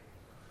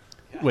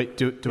 Wait,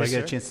 do I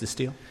get a chance to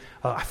steal?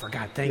 Oh, I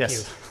forgot. Thank you.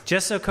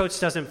 Just so Coach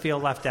doesn't feel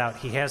left out,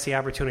 he has the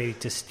opportunity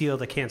to steal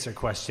the cancer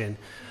question.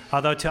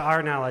 Although, to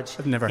our knowledge,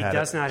 he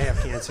does not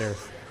have cancer,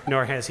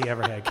 nor has he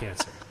ever had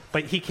cancer.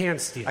 But he can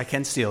steal. I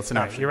can steal. It's an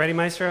option. You ready,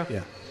 Maestro?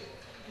 Yeah.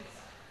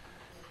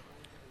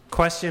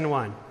 Question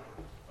 1.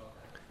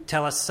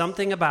 Tell us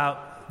something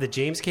about the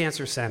James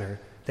Cancer Center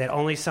that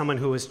only someone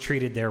who was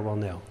treated there will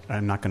know?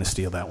 I'm not going to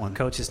steal that one.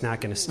 Coach is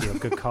not going to steal.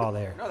 Good call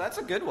there. No, that's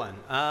a good one.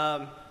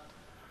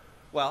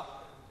 Well,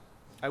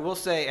 I will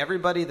say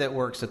everybody that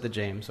works at the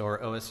James, or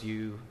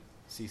OSU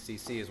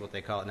CCC is what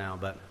they call it now,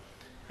 but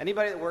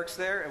anybody that works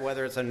there,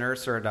 whether it's a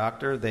nurse or a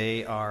doctor,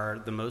 they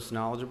are the most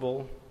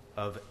knowledgeable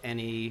of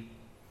any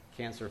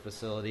cancer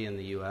facility in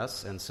the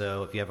U.S. And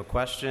so if you have a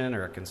question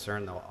or a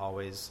concern, they'll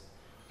always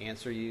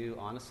answer you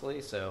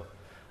honestly. So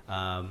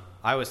I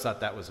always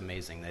thought that was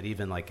amazing, that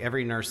even like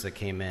every nurse that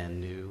came in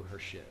knew her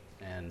shit.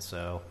 And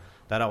so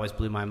that always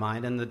blew my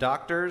mind. And the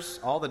doctors,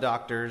 all the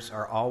doctors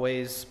are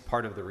always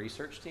part of the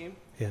research team.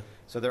 Yeah.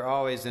 So they're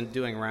always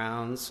doing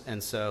rounds.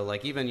 And so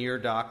like even your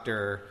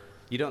doctor,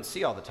 you don't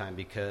see all the time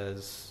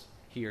because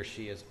he or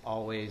she is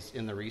always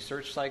in the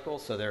research cycle.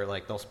 So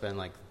they'll spend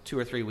like 2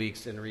 or 3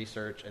 weeks in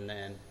research and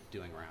then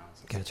doing rounds.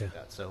 And Gotcha. stuff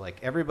like that. So like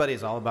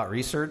everybody's all about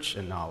research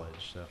and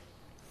knowledge. So.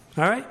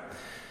 All right.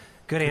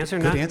 Good answer.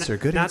 Good answer.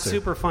 Good not answer.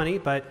 super funny,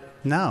 but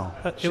No.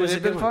 it was a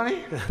good one.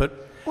 funny?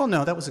 But, well,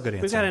 no, that was a good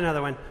answer. We got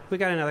another one. We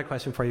got another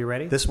question for you.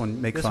 Ready? This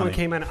one, make This funny. one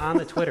came in on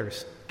the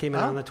Twitters.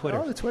 On the Twitter.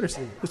 Oh, the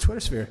Twitter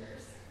sphere.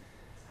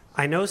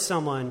 I know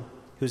someone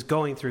who's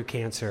going through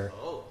cancer.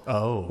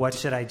 Oh. What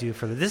should I do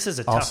for them? This is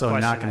a tough Also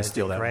question. not gonna I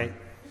steal think, that right? one.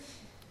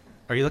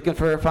 Are you looking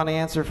for a funny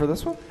answer for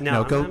this one?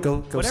 No, go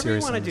whatever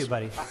serious you on want to this. do,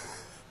 buddy.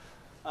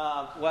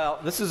 Well,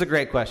 this is a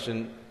great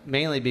question,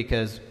 mainly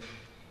because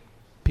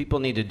people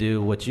need to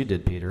do what you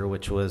did, Peter,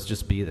 which was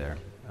just be there.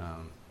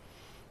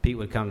 Pete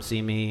would come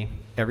see me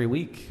every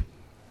week,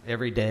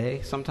 every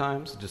day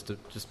sometimes, just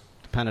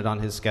depended on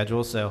his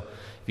schedule. So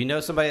if you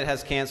know somebody that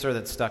has cancer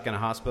that's stuck in a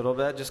hospital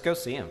bed, just go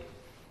see him.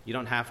 You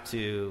don't have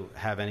to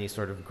have any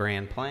sort of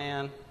grand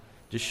plan.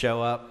 Just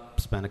show up,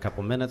 spend a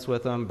couple minutes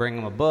with them, bring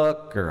them a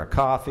book or a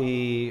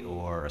coffee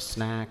or a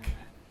snack.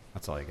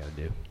 That's all you got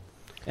to do.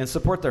 And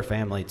support their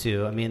family,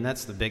 too. I mean,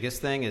 that's the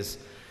biggest thing is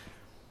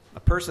a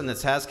person that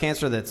has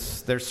cancer,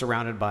 they're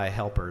surrounded by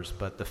helpers,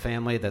 but the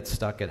family that's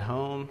stuck at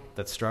home,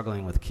 that's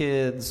struggling with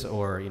kids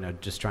or,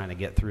 just trying to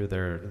get through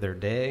their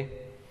day,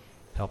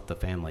 help the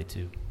family,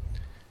 too.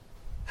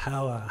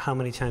 How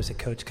many times did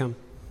Coach come?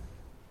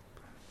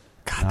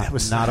 God, that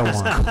was not a one.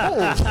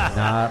 cold.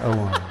 Not a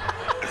one.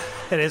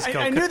 It is I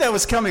Coach. knew that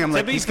was coming. I'm To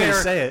like, be he's going to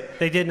fair, say it.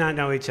 They did not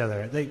know each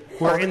other. They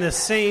were in the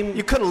same.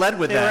 You could have led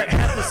with They that. were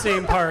at the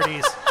same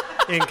parties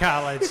in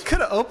college. You could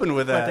have opened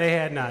with that. But they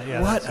had not.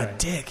 Yeah, What that's a right.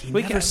 dick. He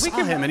never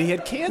saw him, and he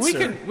had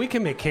cancer. We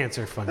can make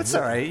cancer funny. That's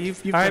all right.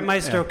 You've all right, been-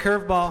 Maestro, yeah.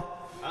 curveball.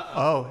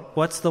 Oh,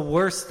 What's the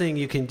worst thing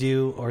you can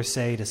do or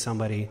say to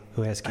somebody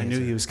who has I cancer?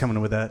 knew he was coming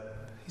with that.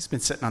 He's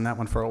been sitting on that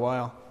one for a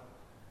while.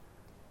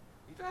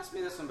 You've asked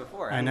me this one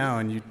before. I know,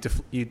 and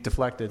you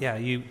deflected. Yeah,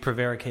 you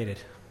prevaricated.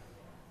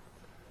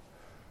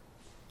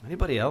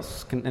 Anybody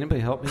else? Can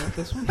anybody help me with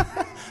this one?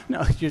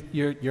 No,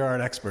 you're our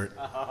expert.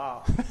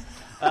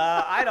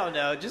 I don't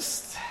know.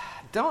 Just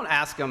don't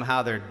ask them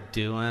how they're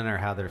doing or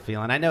how they're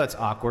feeling. I know it's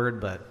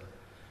awkward, but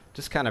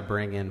just kind of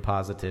bring in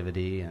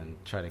positivity and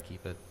try to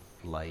keep it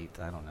light.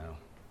 I don't know.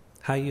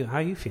 How you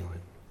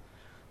feeling?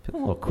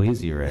 Feeling a little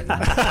queasy right now.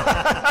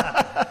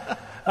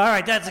 All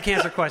right, that's a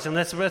cancer question.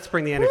 Let's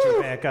bring the energy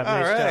back up. All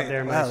Nice right. job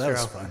there, Wow, Maestro. that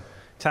was fun.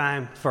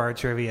 Time for our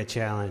trivia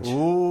challenge.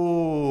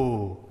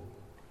 Ooh.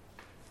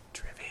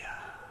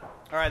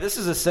 All right, this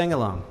is a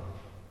sing-along.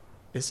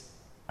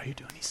 Are you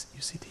doing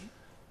UCD?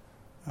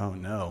 Oh,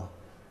 no.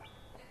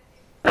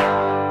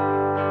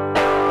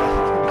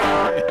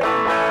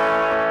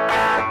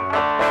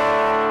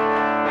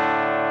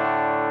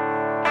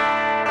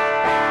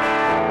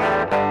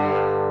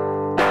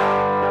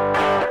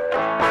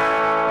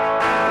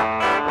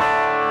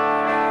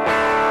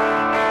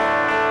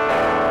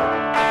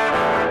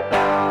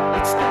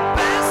 It's the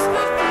best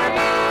of three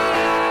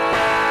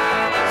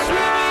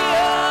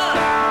trivia.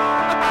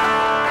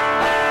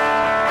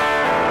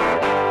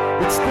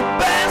 It's the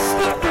best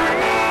of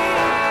three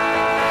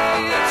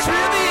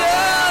trivia.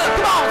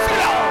 Come on, sing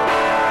it out.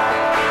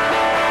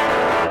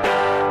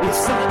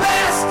 It's the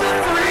best of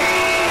three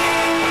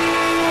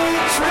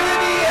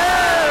trivia.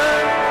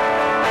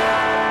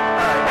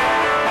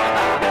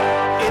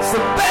 It's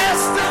the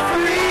best of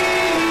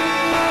three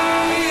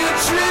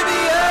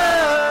trivia.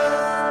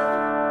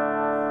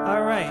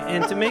 All right,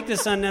 and to make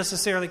this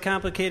unnecessarily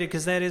complicated,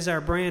 because that is our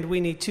brand, we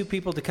need 2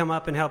 people to come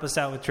up and help us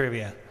out with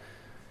trivia.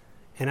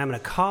 And I'm going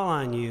to call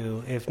on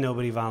you if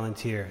nobody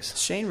volunteers.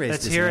 Shane raised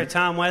Let's his hear hand. it.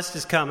 Tom West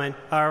is coming.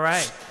 All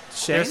right.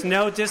 Shane? There's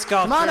no disc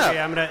golf Come on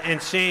trivia. up. And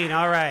Shane,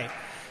 all right.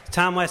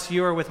 Tom West,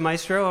 you are with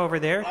Maestro over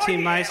there.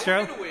 Team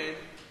Maestro.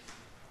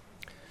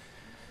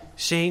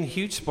 Shane,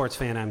 huge sports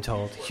fan, I'm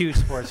told. Huge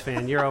sports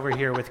fan. You're over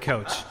here with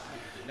Coach.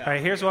 All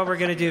right, here's what we're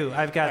going to do.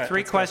 I've got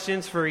 3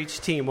 questions for each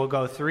team. We'll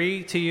go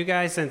 3 to you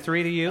guys and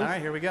 3 to you. All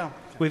right, here we go.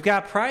 We've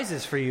got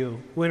prizes for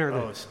you, win or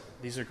lose.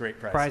 These are great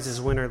prizes.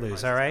 Prizes, win or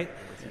lose, all right?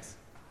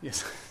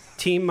 Yes.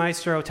 Team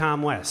Maestro,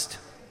 Tom West.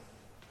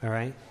 All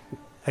right?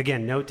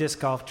 Again, no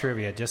disc golf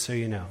trivia, just so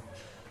you know.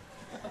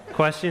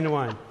 Question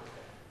 1.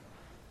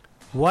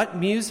 What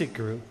music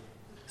group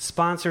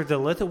sponsored the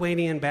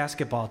Lithuanian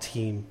basketball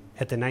team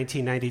at the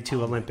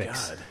 1992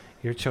 Olympics? God.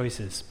 Your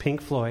choices: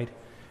 Pink Floyd,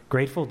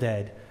 Grateful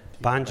Dead,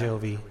 Bon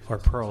Jovi, or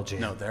Pearl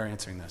Jam. No, they're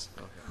answering this.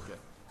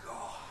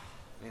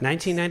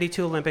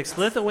 1992 Olympics.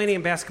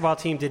 Lithuanian basketball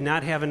team did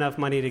not have enough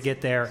money to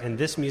get there, and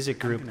this music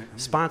group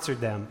sponsored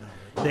them.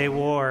 They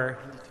wore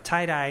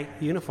tie-dye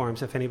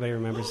uniforms, if anybody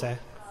remembers that.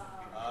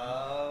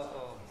 I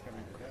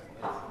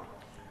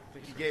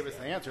think you gave us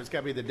the answer. It's got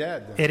to be the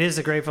Dead. Then. It is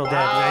the Grateful Dead.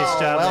 Nice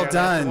job. Well there.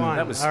 done. That's one.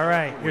 That was- All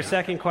right, your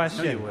second No,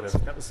 question. you would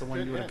have. That was the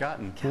one you would have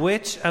gotten.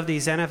 Which of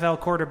these NFL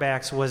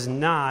quarterbacks was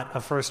not a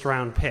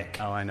first-round pick?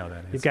 Oh, I know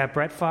that. You've got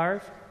Brett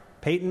Favre,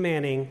 Peyton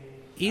Manning,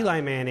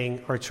 Eli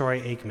Manning, or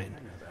Troy Aikman.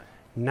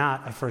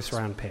 Not a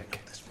first-round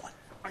pick.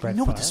 Brett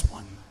know Favre, this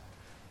one.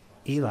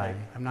 Eli,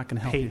 I'm not going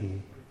to help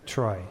Peyton,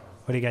 Troy.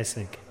 What do you guys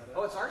think?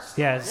 Oh, it's ours?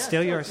 Yeah, it's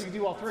still yours. So you can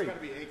do all three. It's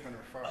got to be Aikman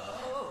or Favre.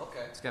 Oh,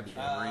 okay. It's got to be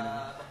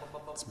Marino.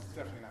 It's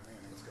definitely not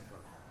Manning. Let's go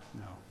Favre.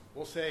 No.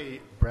 We'll say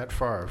Brett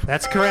Favre.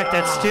 That's correct.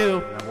 That's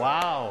two.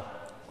 Wow.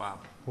 Wow.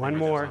 One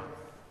more.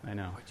 I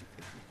know.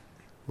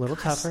 A little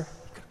tougher.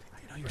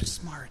 I know you're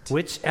smart.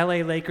 Which LA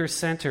Lakers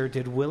center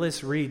did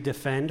Willis Reed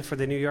defend for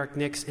the New York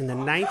Knicks in the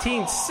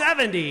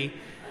 1970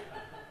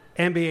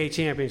 NBA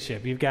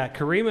championship? You've got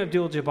Kareem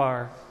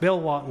Abdul-Jabbar, Bill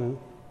Walton,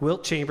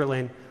 Wilt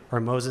Chamberlain, or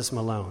Moses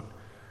Malone.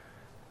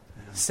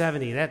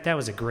 70. That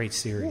was a great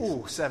series.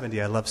 Ooh,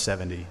 70. I love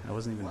 70. I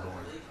wasn't even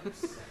born.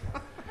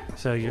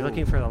 So you're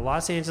looking for the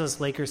Los Angeles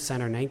Lakers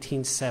center,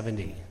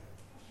 1970.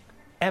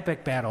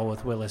 Epic battle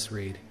with Willis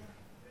Reed.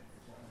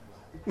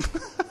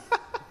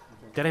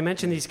 Did I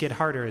mention these get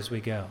harder as we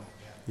go?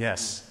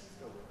 Yes.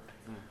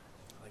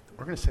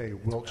 We're going to say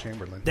Wilt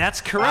Chamberlain.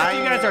 That's correct.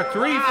 You guys are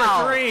 3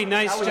 for 3.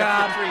 Nice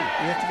job. We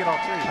have to get all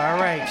three. All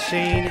right,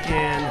 Shane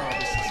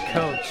and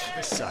Coach.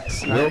 This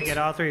sucks. Trying to get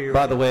all three.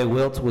 By the way,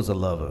 Wilt was a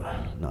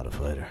lover, not a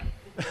fighter.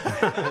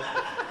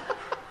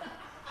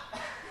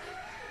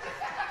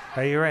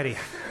 Are you ready?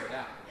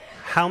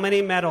 How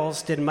many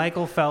medals did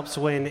Michael Phelps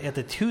win at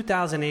the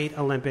 2008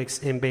 Olympics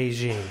in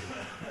Beijing?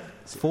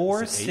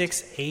 4,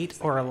 6, 8,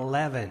 or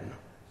 11?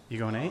 You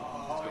going 8?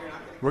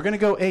 We're going to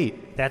go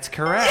 8. That's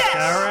correct. Yes!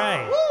 All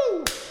right.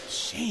 Woo!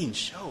 Shane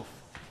Schoaf.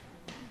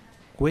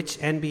 Which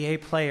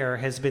NBA player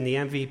has been the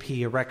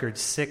MVP a record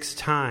 6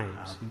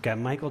 times? You've got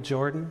Michael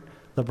Jordan,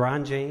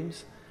 LeBron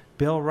James,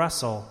 Bill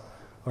Russell,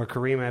 or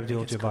Kareem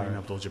Abdul-Jabbar. Kareem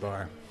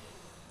Abdul-Jabbar.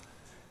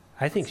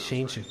 I think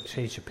Shane should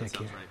pick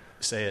here.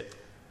 Say it.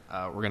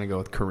 We're going to go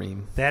with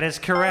Kareem. That is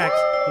correct.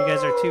 You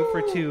guys are 2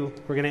 for 2.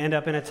 We're going to end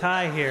up in a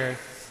tie here.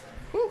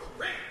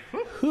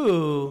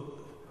 Who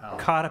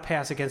caught a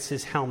pass against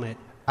his helmet?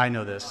 I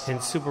know this.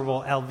 In Super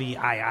Bowl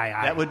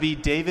LVIII. That would be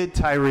David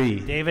Tyree.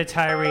 David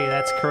Tyree,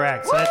 that's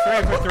correct. So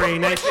that's 3 for 3.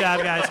 Nice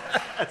job, guys.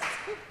 We're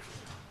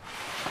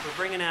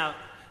bringing out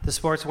the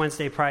Sports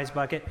Wednesday prize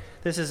bucket.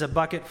 This is a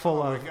bucket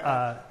full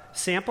of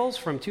samples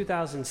from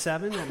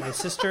 2007 that my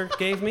sister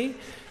gave me.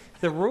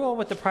 The rule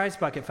with the prize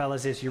bucket,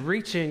 fellas, is you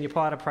reach in, you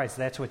pull out a prize.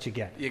 That's what you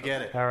get. You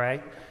get it. All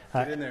right?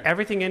 Get in there.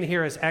 Everything in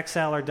here is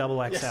XL or double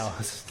XL,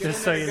 Yes.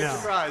 just so you know.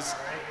 Surprise.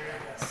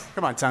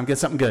 Come on, Tom, get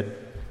something good.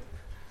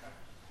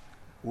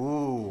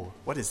 Ooh,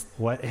 what Has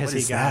what he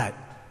is got? that?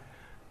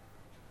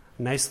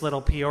 Nice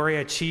little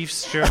Peoria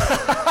Chiefs shirt.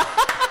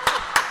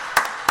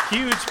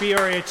 Huge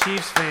Peoria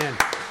Chiefs fan.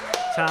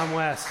 Tom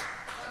West.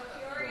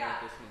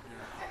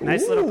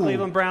 Nice little Ooh.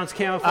 Cleveland Browns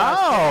camouflage.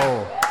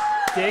 Oh.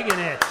 Digging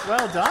it.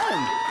 Well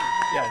done.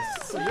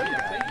 Yes. So good.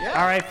 Yeah.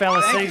 All right,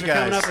 fellas, Thank things you are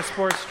coming guys. up for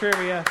sports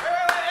trivia.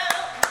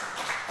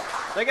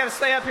 They got to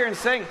stay up here and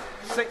sing.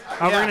 Oh,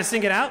 we're going to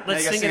sing it out?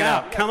 Let's Yeah, you gotta sing it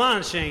out. Come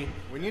on, Shane.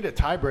 We need a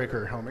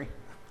tiebreaker, homie.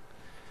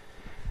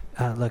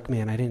 Look,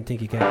 man, I didn't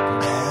think you guys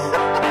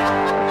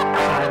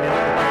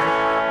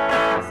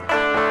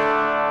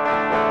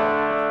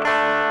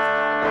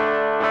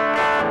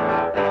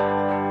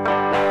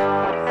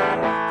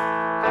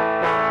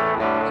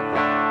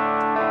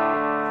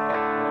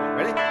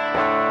Ready?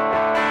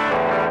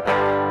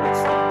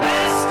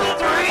 Best of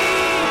 3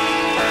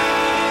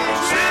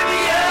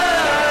 trivia.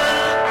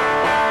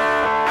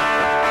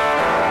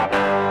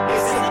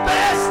 It's the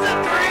best of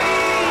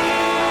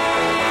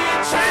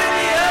 3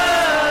 trivia.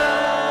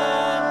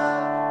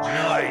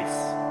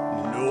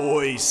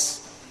 Nice.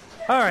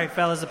 All right,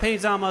 fellas, the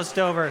pain's almost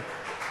over.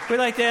 We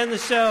like to end the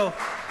show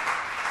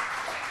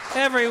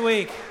every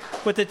week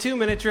with the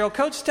 2-minute drill.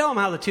 Coach, tell them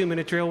how the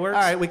 2-minute drill works.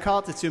 All right, we call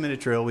it the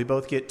 2-minute drill. We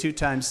both get 2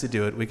 times to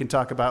do it. We can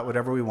talk about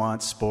whatever we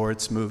want,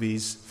 sports,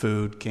 movies,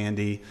 food,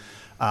 candy.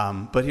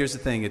 But here's the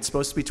thing. It's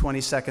supposed to be 20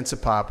 seconds a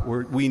pop.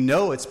 We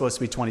know it's supposed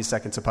to be 20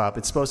 seconds a pop.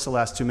 It's supposed to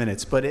last 2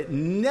 minutes, but it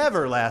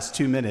never lasts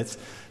 2 minutes.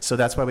 So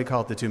that's why we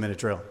call it the 2-minute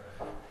drill.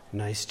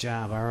 Nice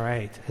job. All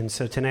right. And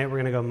so tonight we're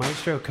going to go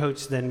Maestro,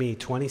 Coach, then me,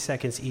 20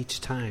 seconds each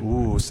time.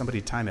 Ooh,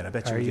 somebody time it. I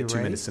bet you Are we you get 2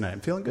 ready? minutes tonight.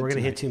 I'm feeling good We're going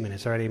to tonight. hit 2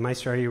 minutes. All right,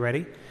 Maestro, are you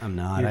ready? I'm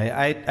not.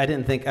 I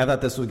didn't think. I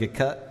thought this would get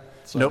cut.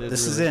 So I Nope, didn't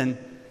this is really- in.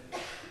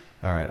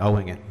 All right, I'll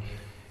wing it.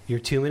 Your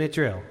 2-minute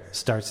drill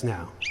starts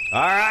now.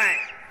 All right.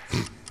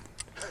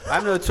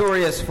 I'm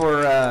notorious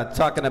for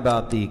talking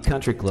about the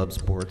country club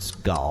sports,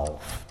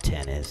 golf,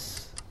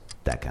 tennis,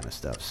 that kind of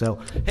stuff. So,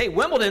 hey,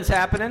 Wimbledon's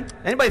happening.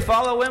 Anybody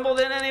follow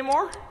Wimbledon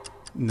anymore?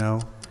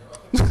 No.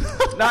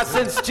 Not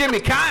since Jimmy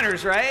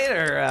Connors, right?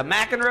 Or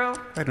McEnroe?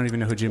 I don't even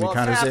know who Jimmy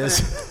Connors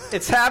is.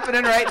 It's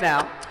happening right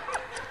now.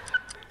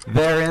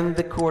 They're in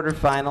the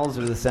quarterfinals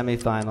or the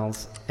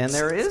semifinals, and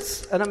there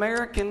is an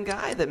American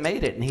guy that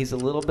made it, and he's a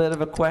little bit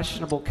of a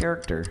questionable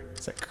character.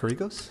 Is that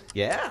Kyrgios?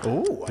 Yeah.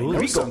 Oh, I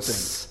know something.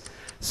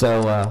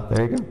 So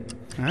there you go.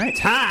 All right.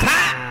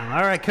 Time.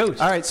 All right, Coach.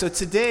 All right, so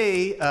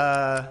today,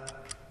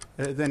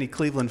 any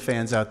Cleveland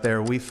fans out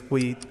there,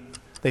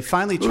 they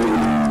finally traded.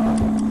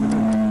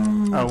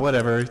 Oh,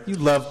 whatever. You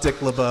love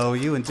Dick LeBeau.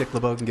 You and Dick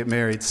LeBeau can get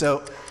married.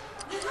 So,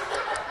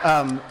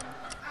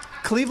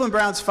 Cleveland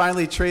Browns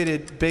finally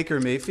traded Baker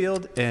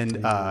Mayfield,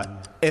 and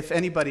if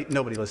anybody,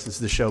 nobody listens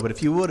to the show, but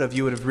if you would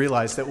have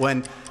realized that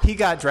when he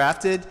got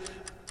drafted,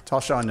 Tall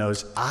Sean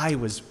knows, I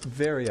was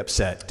very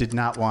upset, did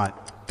not want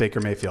Baker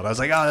Mayfield. I was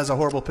like, oh, that's a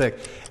horrible pick.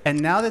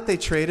 And now that they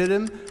traded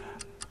him,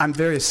 I'm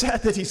very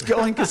sad that he's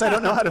going because I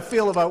don't know how to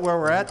feel about where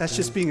we're at. That's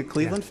just being a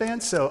Cleveland fan.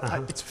 So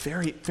it's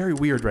very, very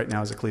weird right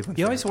now as a Cleveland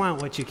fan. You always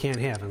want what you can't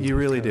have. You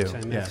really do.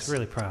 I mean, Yes. It's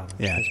really proud.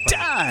 Yeah.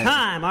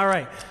 Time. All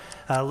right.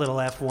 A little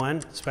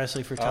F1,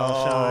 especially for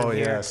Tall Sean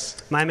here.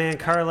 Yes. My man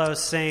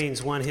Carlos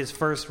Sainz won his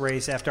first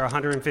race after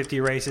 150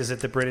 races at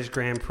the British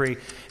Grand Prix.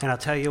 And I'll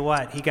tell you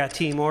what, he got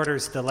team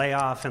orders to lay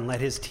off and let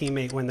his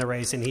teammate win the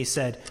race. And he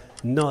said,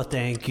 no,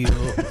 thank you.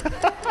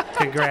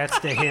 Congrats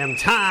to him.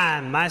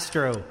 Time,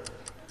 Maestro.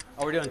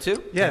 Oh, we're doing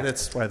two? Yeah,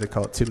 that's why they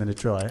call it 2-minute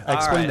drill. I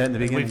explained that in the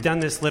beginning. We've done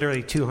this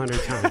literally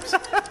 200 times.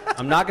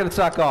 I'm not going to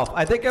talk golf.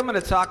 I think I'm going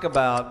to talk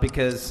about,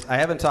 because I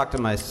haven't talked to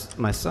my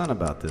son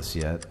about this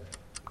yet,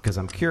 because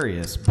I'm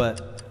curious,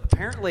 but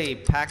apparently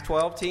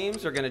Pac-12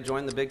 teams are going to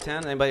join the Big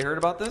Ten. Anybody heard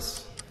about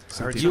this?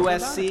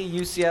 USC,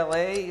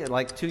 UCLA,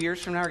 like 2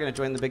 years from now, are going to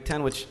join the Big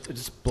Ten, which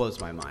just blows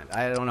my mind.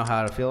 I don't know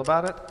how to feel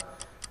about it.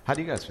 How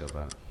do you guys feel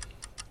about it?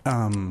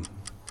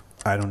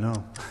 I don't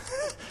know.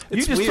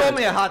 You just told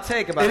me a hot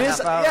take about a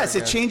half hour Yes,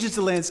 ago. it changes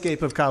the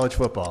landscape of college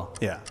football.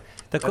 Yeah.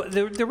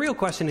 The real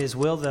question is,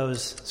 will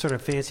those sort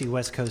of fancy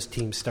West Coast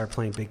teams start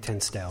playing Big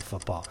Ten-style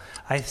football?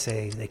 I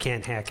say they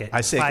can't hack it.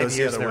 I say 5 it goes the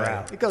years, other they're way.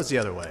 out. It goes the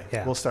other way.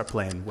 Yeah. We'll start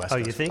playing West Oh,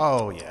 Coast. you think?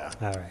 Oh, yeah.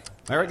 All right.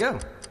 There we go.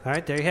 All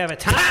right, there you have it.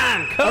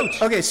 Time,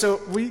 Coach. Okay,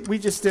 so we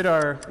just did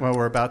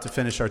we're about to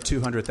finish our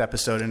 200th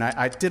episode, and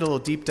I did a little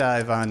deep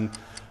dive on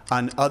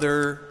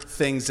other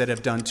things that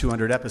have done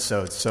 200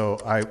 episodes. So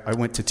I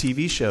went to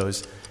TV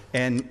shows,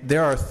 and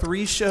there are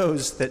 3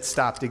 shows that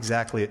stopped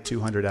exactly at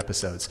 200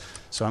 episodes.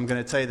 So I'm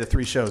going to tell you the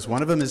 3 shows.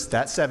 One of them is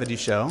That 70s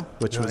Show,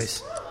 which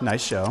was a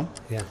nice show.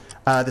 Yeah.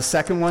 The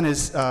second one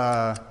is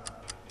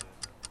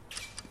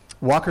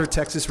Walker,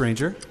 Texas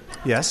Ranger.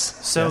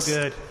 Yes. So yes.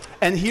 good.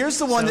 And here's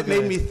the one that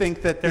made me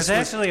think that There's this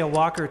was... actually a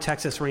Walker,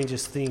 Texas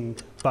Rangers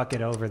themed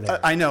bucket over there.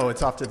 I know,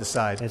 it's off to the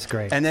side. That's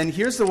great. And then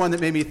here's the one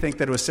that made me think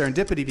that it was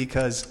serendipity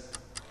because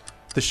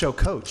the show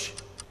Coach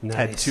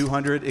had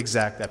 200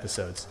 exact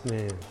episodes.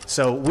 Man.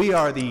 So we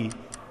are the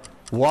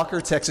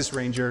Walker, Texas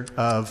Ranger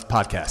of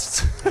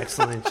podcasts.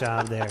 Excellent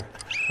job there.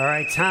 All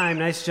right, time.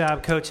 Nice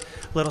job, Coach.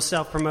 Little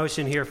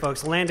self-promotion here,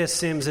 folks. Landis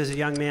Sims is a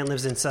young man,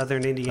 lives in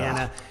southern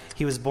Indiana.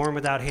 He was born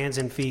without hands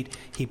and feet.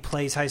 He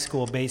plays high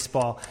school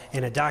baseball.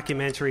 And a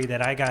documentary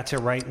that I got to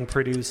write and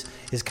produce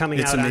is coming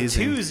out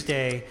amazing. on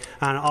Tuesday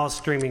on all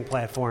streaming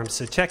platforms.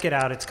 So check it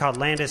out. It's called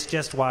Landis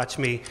Just Watch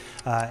Me.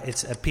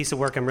 It's a piece of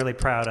work I'm really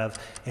proud of,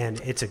 and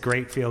it's a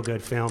great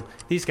feel-good film.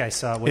 These guys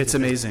saw it. It's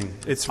amazing.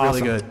 It's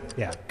really good.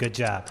 Yeah, good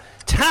job.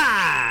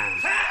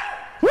 Time!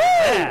 Woo!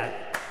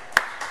 That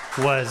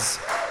was...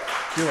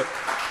 Do it.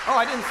 Oh,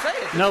 I didn't say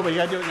it. No, but you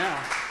got to do it now.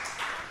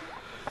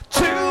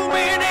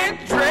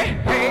 2-minute drill.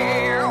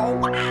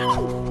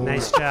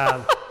 Nice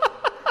job.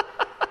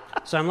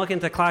 So I'm looking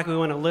at the clock. We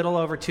went a little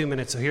over 2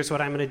 minutes. So here's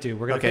what I'm going to do.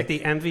 We're going to pick the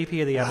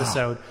MVP of the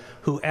episode.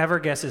 Whoever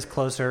guesses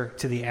closer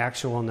to the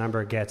actual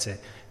number gets it.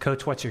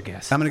 Coach, what's your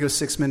guess? I'm going to go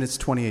 6 minutes,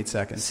 28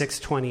 seconds.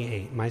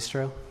 6:28.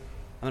 Maestro? I'm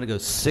going to go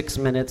 6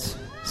 minutes,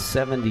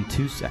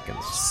 72 seconds.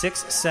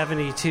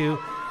 6:72.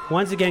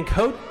 Once again,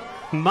 Coach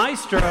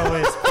Maestro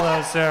is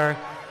closer.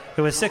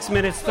 It was 6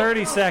 minutes,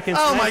 30 seconds.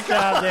 Oh, nice my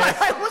job God.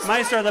 there.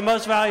 Maestro, the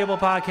most valuable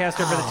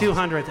podcaster for the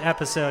 200th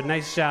episode.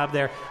 Nice job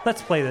there.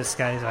 Let's play this,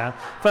 guys, out.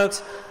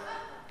 Folks,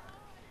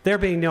 there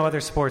being no other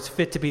sports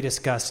fit to be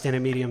discussed in a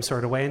medium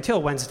sort of way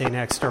until Wednesday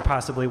next, or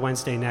possibly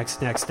Wednesday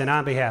next. And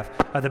on behalf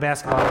of the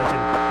basketball legend,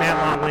 Matt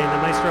Longley, and the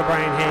Maestro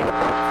Brian Haig,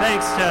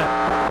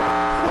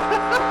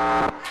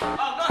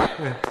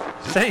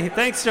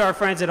 thanks to our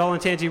friends at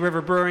Olentangy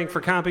River Brewing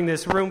for comping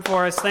this room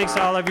for us. Thanks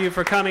to all of you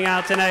for coming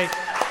out tonight.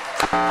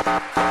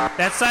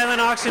 That silent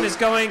auction is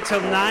going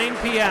till 9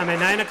 p.m. At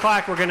 9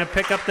 o'clock, we're going to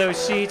pick up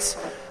those sheets.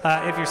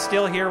 If you're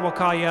still here, we'll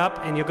call you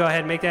up, and you'll go ahead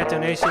and make that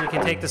donation. You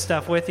can take the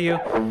stuff with you.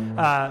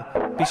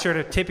 Be sure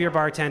to tip your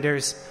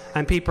bartenders.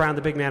 I'm Pete Brown,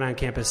 the big man on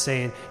campus,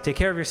 saying take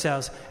care of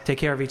yourselves, take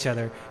care of each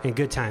other, and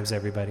good times,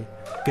 everybody.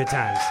 Good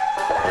times.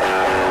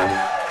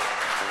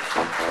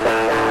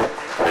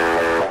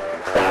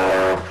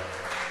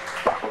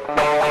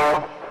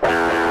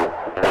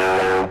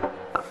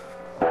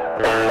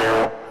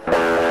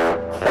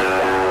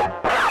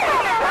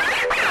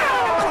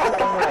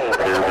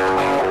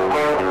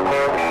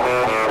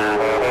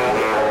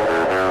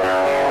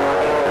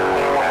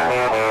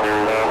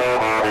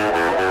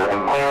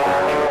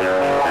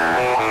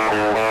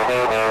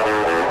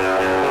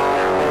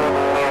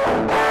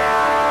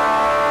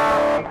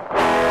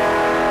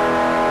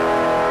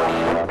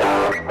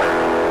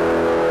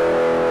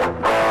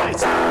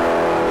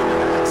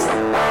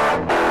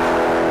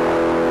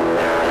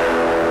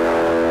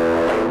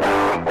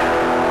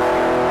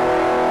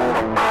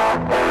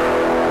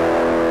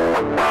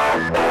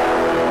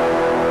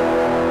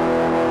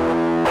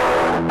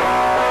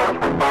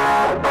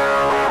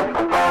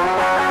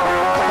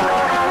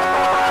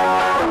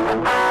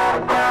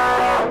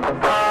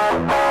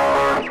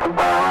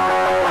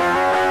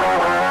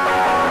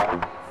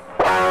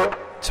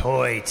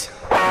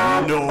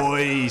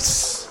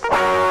 Nice.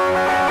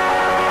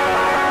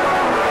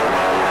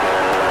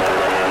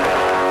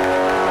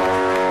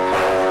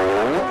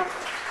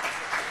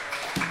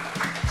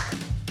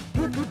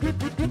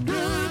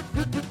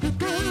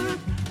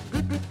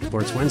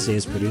 Sports Wednesday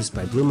is produced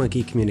by Blue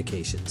Monkey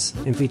Communications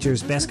and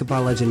features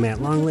basketball legend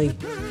Matt Longley,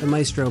 the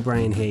maestro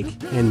Brian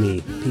Haig, and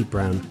me, Pete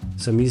Brown.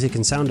 Some music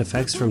and sound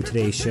effects from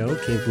today's show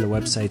came from the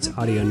websites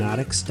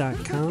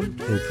audionautics.com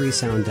and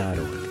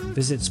freesound.org.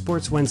 Visit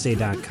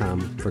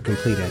sportswednesday.com for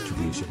complete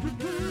attribution.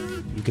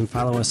 You can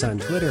follow us on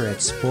Twitter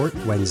at Sport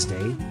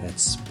Wednesday,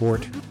 that's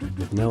sport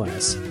with no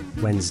S,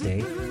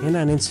 Wednesday, and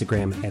on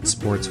Instagram at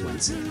Sports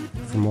Wednesday.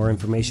 For more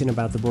information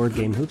about the board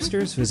game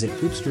Hoopsters, visit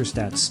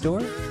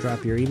hoopsters.store,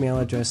 drop your email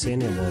address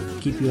in, and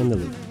we'll keep you in the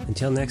loop.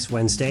 Until next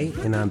Wednesday,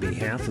 and on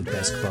behalf of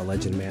basketball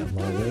legend Matt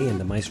Longley and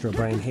the maestro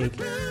Brian Haig,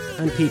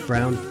 I'm Pete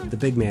Brown, the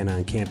big man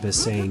on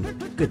campus, saying,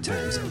 good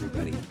times,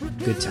 everybody.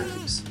 Good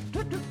times.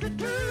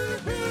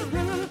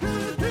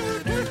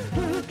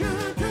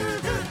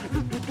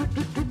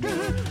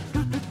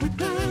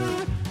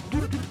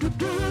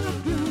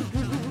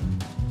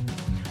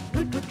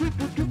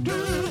 Thank you.